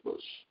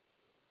worshippers,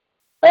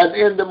 and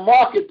in the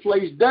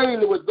marketplace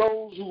daily with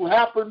those who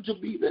happened to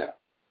be there.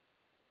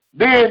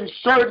 Then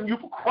certain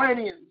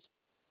Ukrainians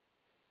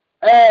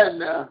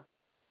and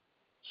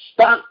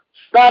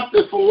stopped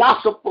the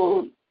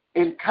philosopher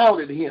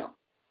encountered him.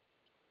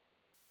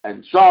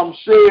 And some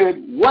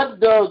said, what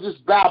does this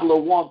babbler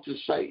want to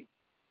say?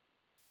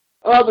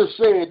 Others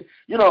said,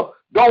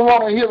 don't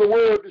want to hear the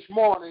word this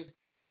morning.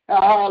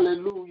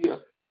 Hallelujah.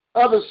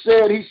 Others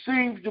said, he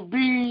seems to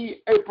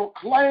be a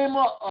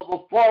proclaimer of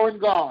a foreign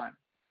god.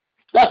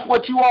 That's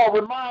what you all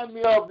remind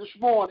me of this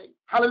morning.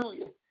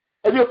 Hallelujah.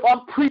 And if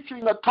I'm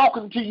preaching or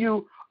talking to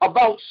you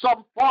about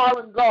some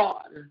foreign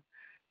god,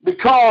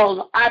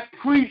 because I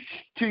preached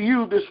to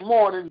you this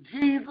morning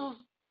Jesus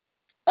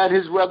and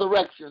his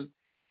resurrection,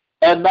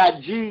 and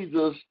not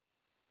Jesus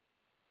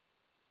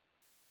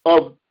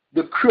of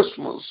the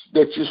Christmas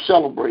that you're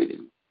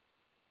celebrating.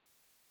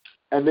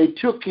 And they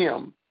took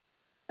him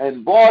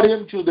and brought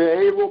him to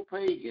the able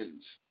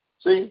pagans,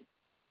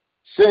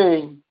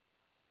 saying,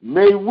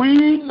 may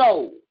we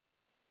know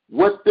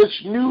what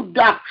this new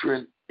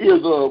doctrine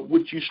is of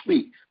which you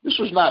speak. This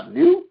is not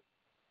new.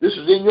 This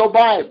is in your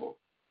Bible.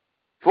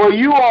 For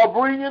you are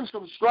bringing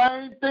some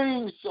strange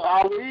things to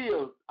our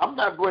ears. I'm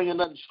not bringing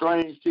nothing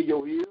strange to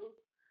your ears.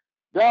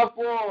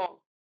 Therefore,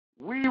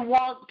 we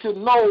want to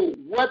know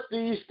what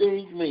these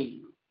things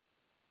mean.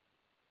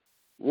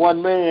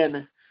 One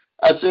man,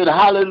 I said,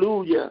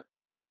 hallelujah.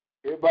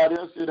 Everybody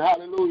else said,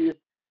 hallelujah.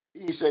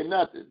 He said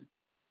nothing.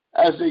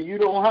 I said, you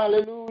don't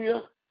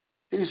hallelujah?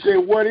 He said,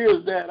 what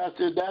is that? I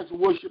said, that's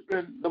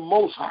worshiping the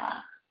Most High.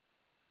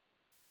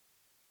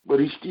 But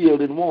he still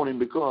didn't want him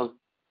because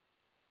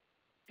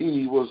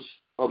he was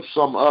of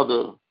some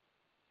other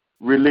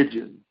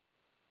religion.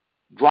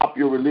 Drop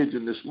your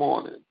religion this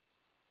morning.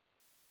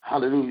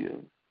 Hallelujah.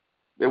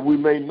 That we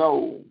may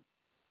know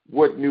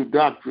what new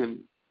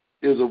doctrine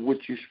is of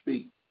which you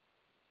speak.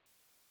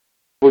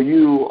 For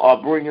you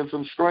are bringing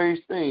some strange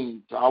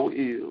things to our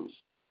ears.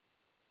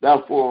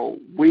 Therefore,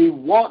 we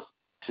want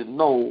to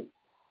know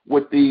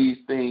what these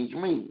things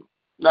mean.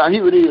 Now,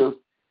 here it is.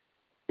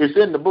 It's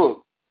in the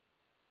book.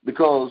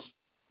 Because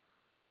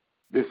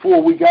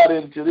before we got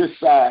into this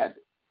side,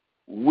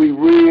 we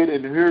read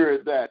and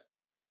heard that,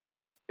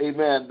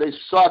 amen, they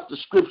sought the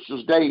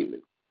scriptures daily.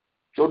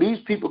 So these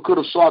people could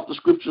have sought the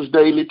scriptures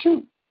daily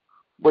too,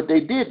 but they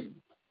didn't.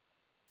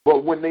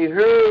 But when they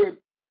heard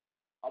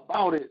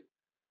about it,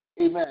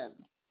 amen,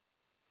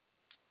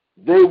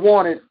 they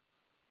wanted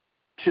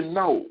to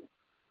know.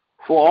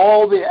 For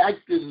all the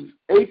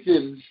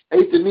Athenians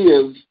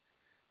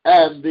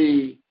and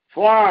the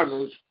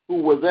foreigners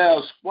who were there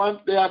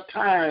spent their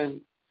time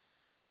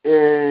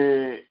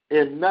in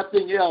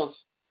nothing else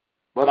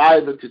but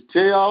either to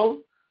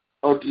tell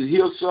or to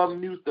hear some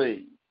new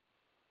thing.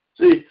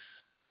 See,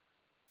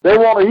 they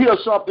want to hear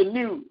something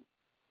new.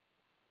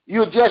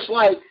 You're just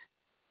like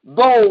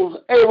those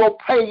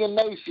Arab-pagan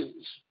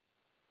nations.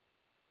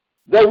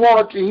 They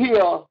wanted to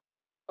hear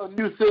a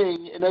new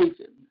thing in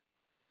Athens.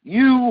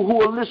 You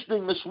who are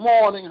listening this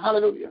morning,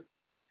 hallelujah,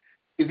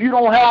 if you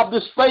don't have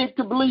this faith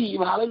to believe,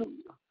 hallelujah,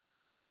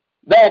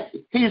 that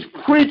he's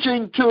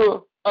preaching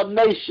to a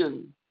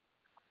nation,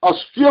 a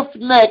stiff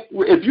neck,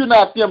 if you're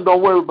not them,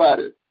 don't worry about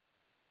it.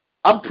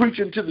 I'm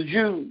preaching to the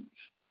Jews,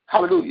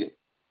 hallelujah,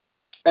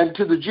 and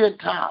to the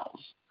Gentiles,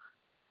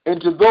 and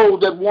to those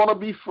that want to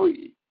be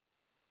free.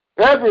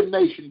 Every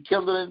nation,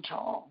 kindred and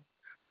tongue.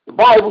 The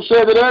Bible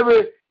said that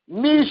every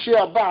knee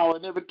shall bow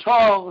and every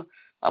tongue,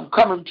 I'm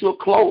coming to a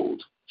close,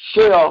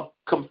 shall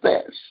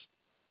confess.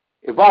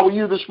 If I were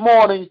you this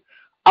morning,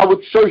 I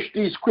would search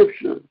these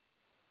scriptures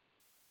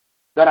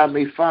that I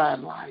may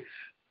find life.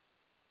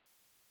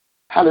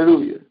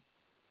 Hallelujah.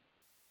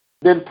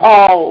 Then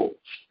Paul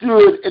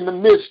stood in the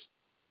midst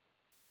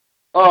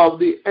of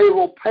the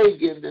Arab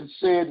pagans and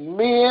said,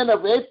 men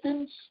of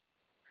Athens,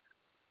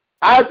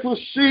 I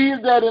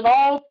perceive that in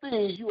all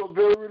things you are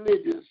very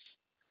religious.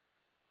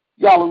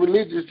 Y'all are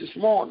religious this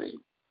morning.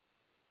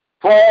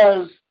 For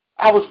as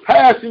I was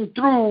passing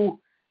through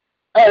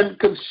and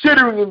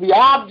considering the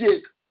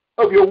object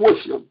of your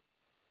worship,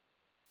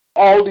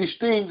 all these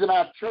things in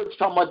our church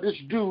talking about this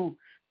do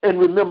in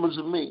remembrance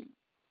of me.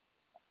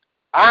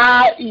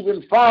 I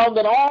even found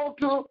an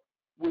altar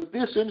with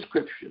this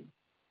inscription: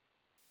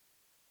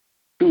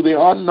 to the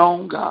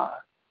unknown God.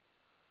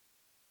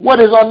 What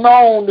is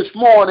unknown this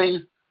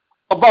morning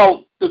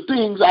about the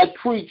things I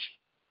preach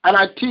and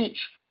I teach?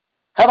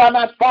 Have I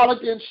not followed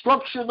the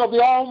instructions of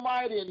the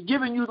Almighty and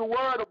given you the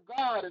word of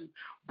God and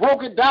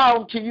broke it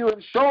down to you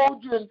and showed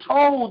you and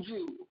told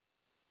you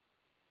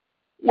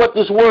what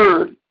this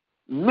word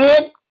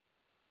meant?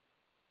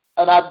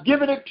 And I've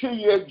given it to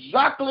you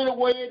exactly the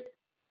way it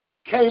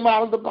came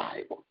out of the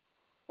Bible.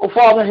 Oh,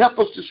 Father, help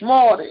us this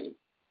morning.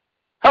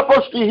 Help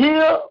us to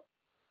hear,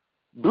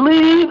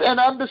 believe, and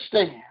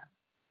understand.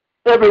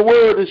 Every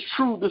word is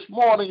true this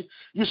morning.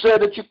 You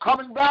said that you're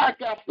coming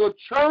back after a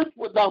church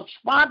without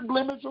spot,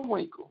 blemish, or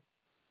wrinkle.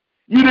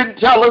 You didn't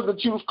tell us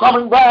that you was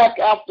coming back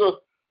after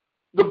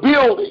the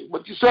building,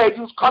 but you said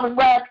you was coming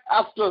back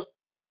after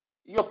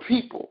your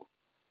people.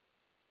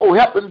 Oh,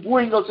 help and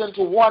bring us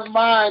into one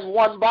mind,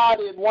 one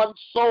body, and one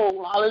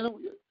soul.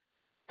 Hallelujah.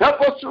 Help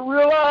us to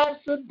realize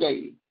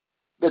today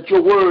that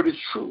your word is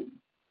true.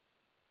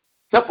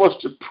 Help us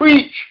to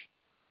preach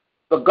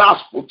the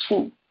gospel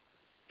truth.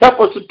 Help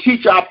us to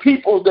teach our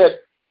people that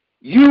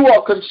you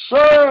are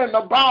concerned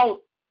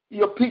about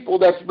your people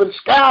that's been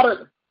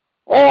scattered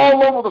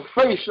all over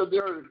the face of the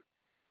earth.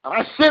 And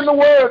I send the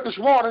word this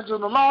morning to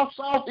the north,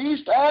 south,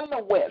 east, and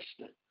the west.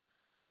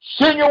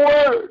 Send your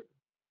word.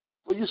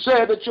 For you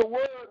said that your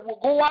word will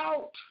go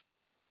out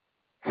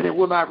and it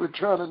will not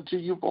return unto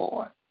you,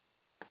 boy.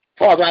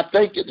 Father, I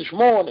thank you this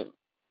morning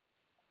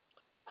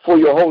for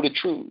your holy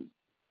truth.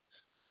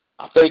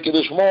 I thank you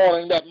this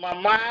morning that my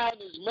mind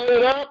is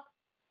made up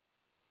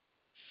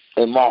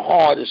and my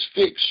heart is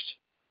fixed.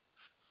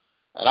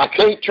 And I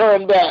can't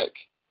turn back.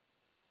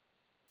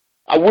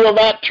 I will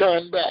not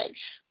turn back.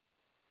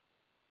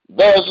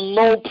 There's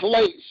no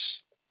place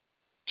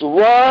to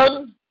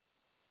run,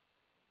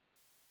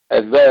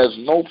 and there's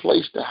no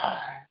place to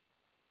hide.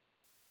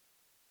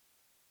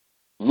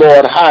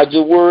 Lord, hide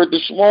your word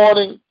this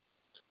morning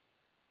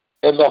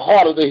in the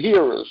heart of the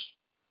hearers,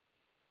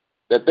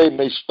 that they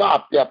may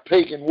stop their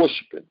pagan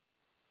worshiping,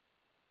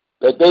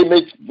 that they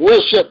may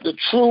worship the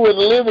true and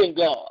living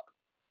God.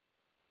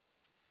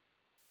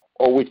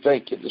 Oh, we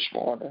thank you this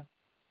morning.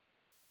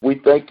 We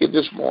thank you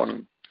this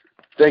morning.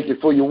 Thank you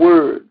for your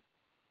word.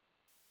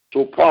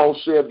 So Paul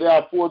said,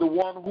 therefore, the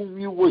one whom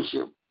you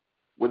worship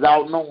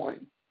without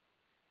knowing,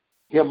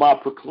 him I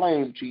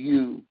proclaim to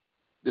you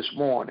this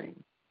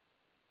morning.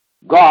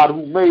 God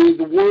who made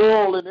the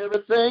world and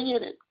everything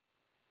in it,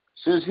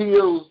 since he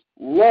is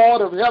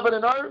Lord of heaven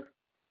and earth,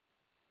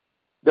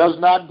 does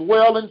not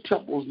dwell in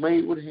temples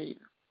made with hands,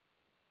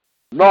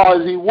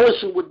 nor is he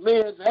worshipped with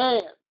men's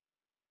hands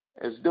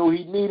as though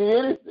he needed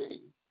anything,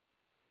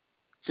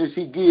 since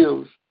he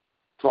gives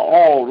to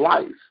all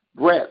life,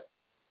 breath,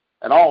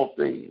 and all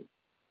things.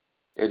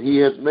 And he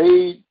has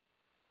made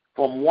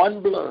from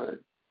one blood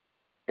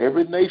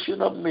every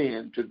nation of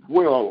men to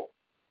dwell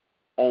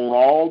on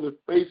all the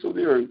face of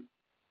the earth,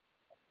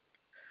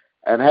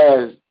 and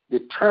has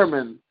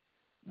determined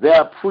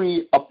their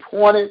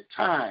pre-appointed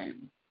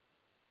time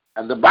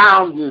and the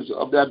boundaries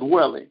of their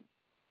dwelling,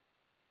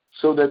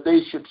 so that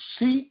they should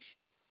seek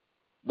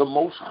the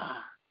Most High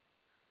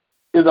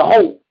in the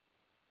hope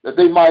that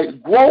they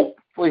might grope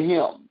for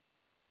him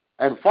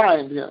and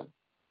find him,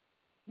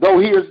 though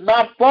he is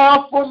not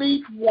far from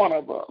each one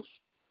of us.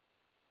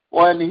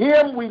 For in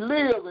him we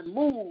live and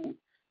move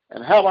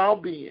and have our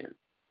being,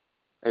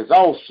 as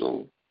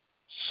also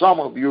some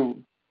of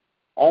you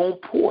on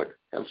port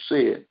have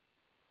said,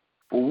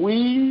 for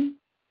we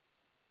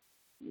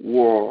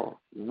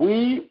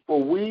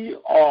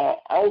are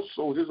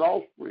also his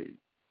offspring.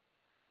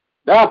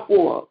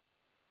 Therefore,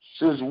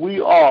 since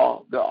we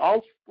are the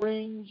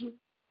offsprings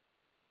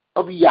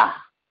of Yah,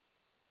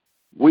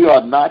 we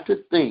are not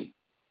to think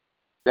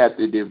that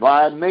the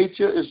divine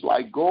nature is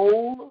like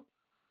gold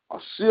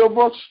or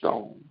silver or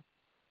stone,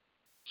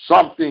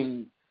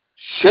 something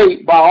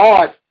shaped by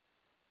art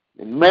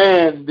and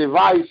man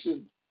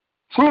devising.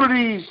 Through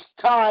these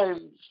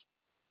times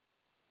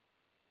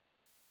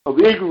of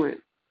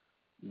ignorance,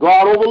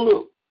 God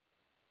overlooked,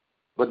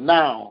 but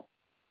now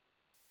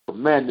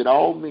commanded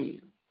all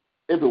men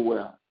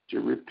everywhere to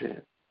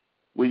repent.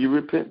 Will you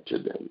repent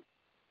today?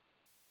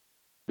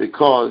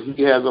 Because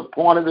he has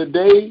appointed a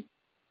day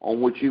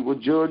on which he will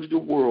judge the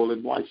world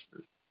in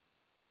righteousness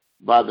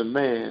by the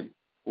man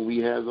whom he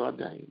has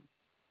ordained.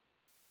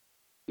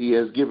 He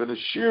has given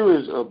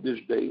assurance of this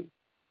day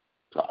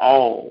to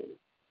all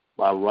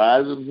by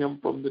rising him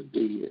from the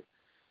dead.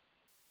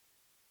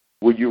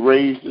 Will you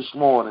raise this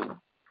morning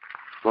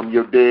from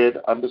your dead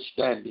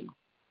understanding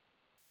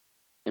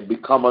and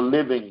become a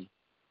living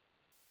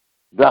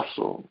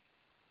vessel,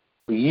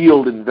 a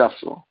yielding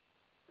vessel?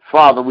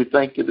 Father, we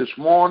thank you this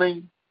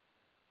morning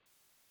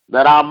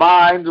that our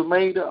minds are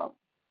made up.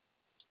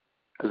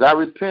 As I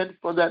repent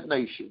for that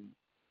nation,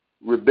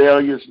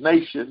 rebellious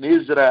nation,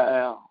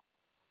 Israel.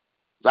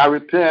 As I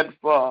repent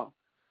for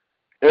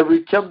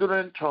every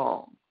kindred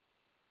tongue.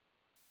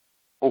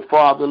 Oh,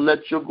 Father,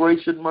 let your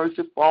grace and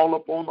mercy fall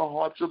upon the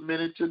hearts of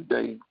many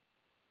today.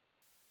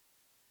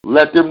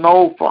 Let them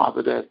know,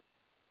 Father, that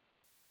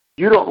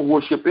you don't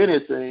worship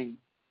anything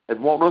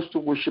and want us to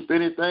worship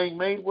anything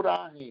made with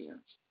our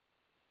hands.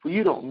 For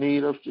you don't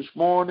need us this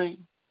morning.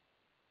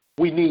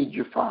 We need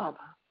you, Father.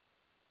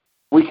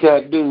 We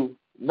can't do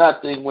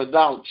nothing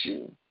without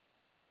you.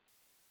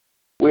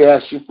 We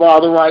ask you,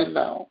 Father, right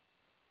now,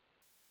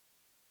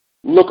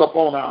 look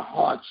upon our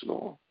hearts,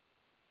 Lord.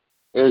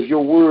 As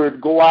your word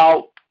go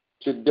out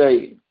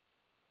today,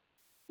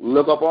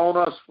 look upon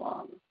us,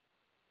 Father.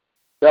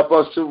 Help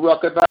us to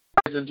recognize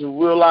and to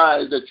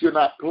realize that you're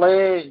not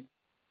playing,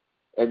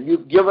 and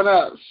you've given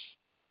us,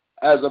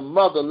 as a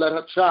mother, let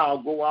her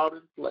child go out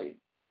and play.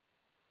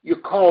 You're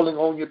calling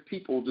on your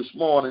people this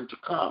morning to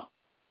come.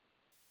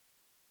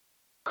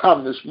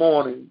 Come this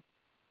morning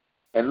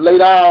and lay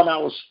down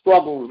our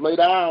struggles, lay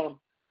down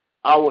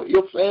our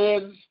ifs,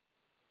 ands,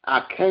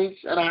 our can'ts,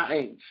 and our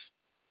ain'ts.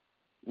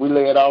 We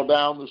lay it all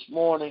down this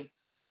morning,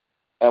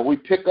 and we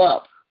pick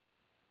up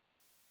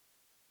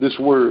this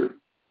word.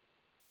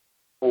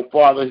 Oh,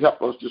 Father,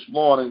 help us this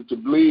morning to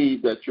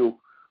believe that your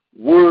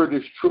word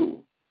is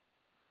true.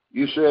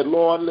 You said,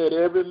 Lord, let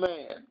every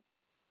man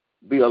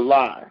be a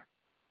lie,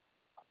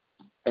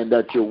 and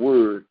that your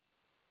word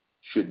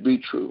should be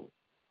true.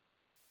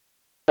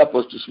 Help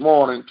us this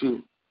morning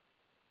to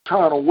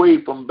turn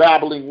away from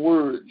babbling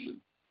words.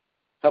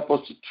 Help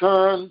us to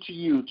turn to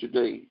you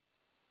today.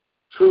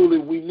 Truly,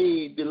 we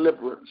need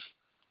deliverance.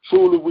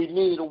 Truly, we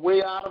need a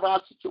way out of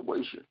our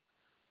situation.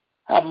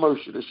 Have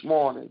mercy this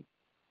morning.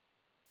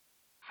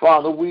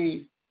 Father,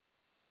 we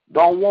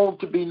don't want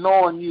to be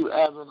knowing you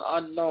as an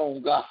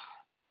unknown God.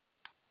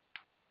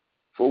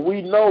 For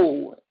we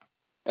know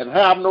and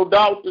have no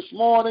doubt this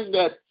morning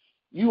that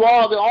you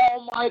are the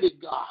Almighty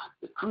God,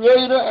 the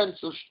creator and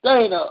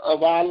sustainer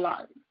of our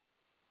life.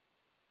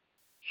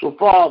 So,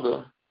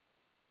 Father,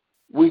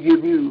 we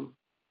give you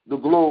the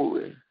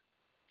glory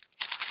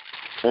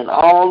and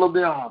all of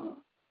the honor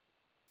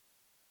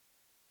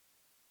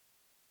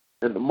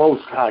in the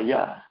Most High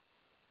Yah.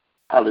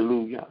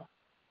 Hallelujah.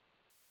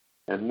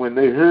 And when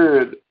they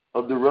heard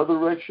of the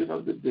resurrection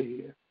of the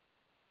dead,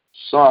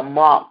 some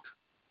mocked,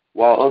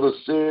 while others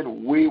said,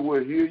 we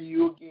will hear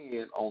you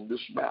again on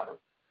this matter.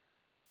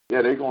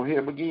 Yeah, they're going to hear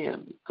him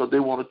again because they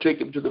want to take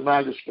him to the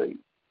magistrate.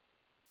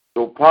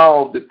 So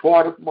Paul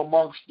departed from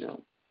amongst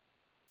them.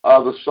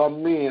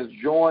 Some men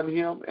joined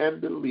him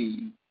and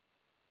believed.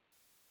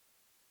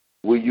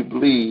 Will you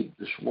believe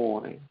this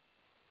morning?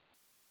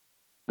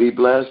 Be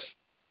blessed.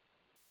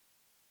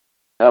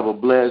 Have a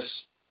blessed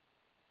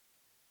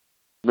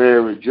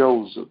Mary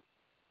Joseph,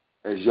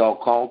 as y'all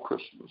call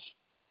Christmas.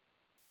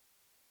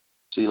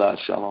 Selah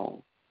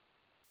Shalom.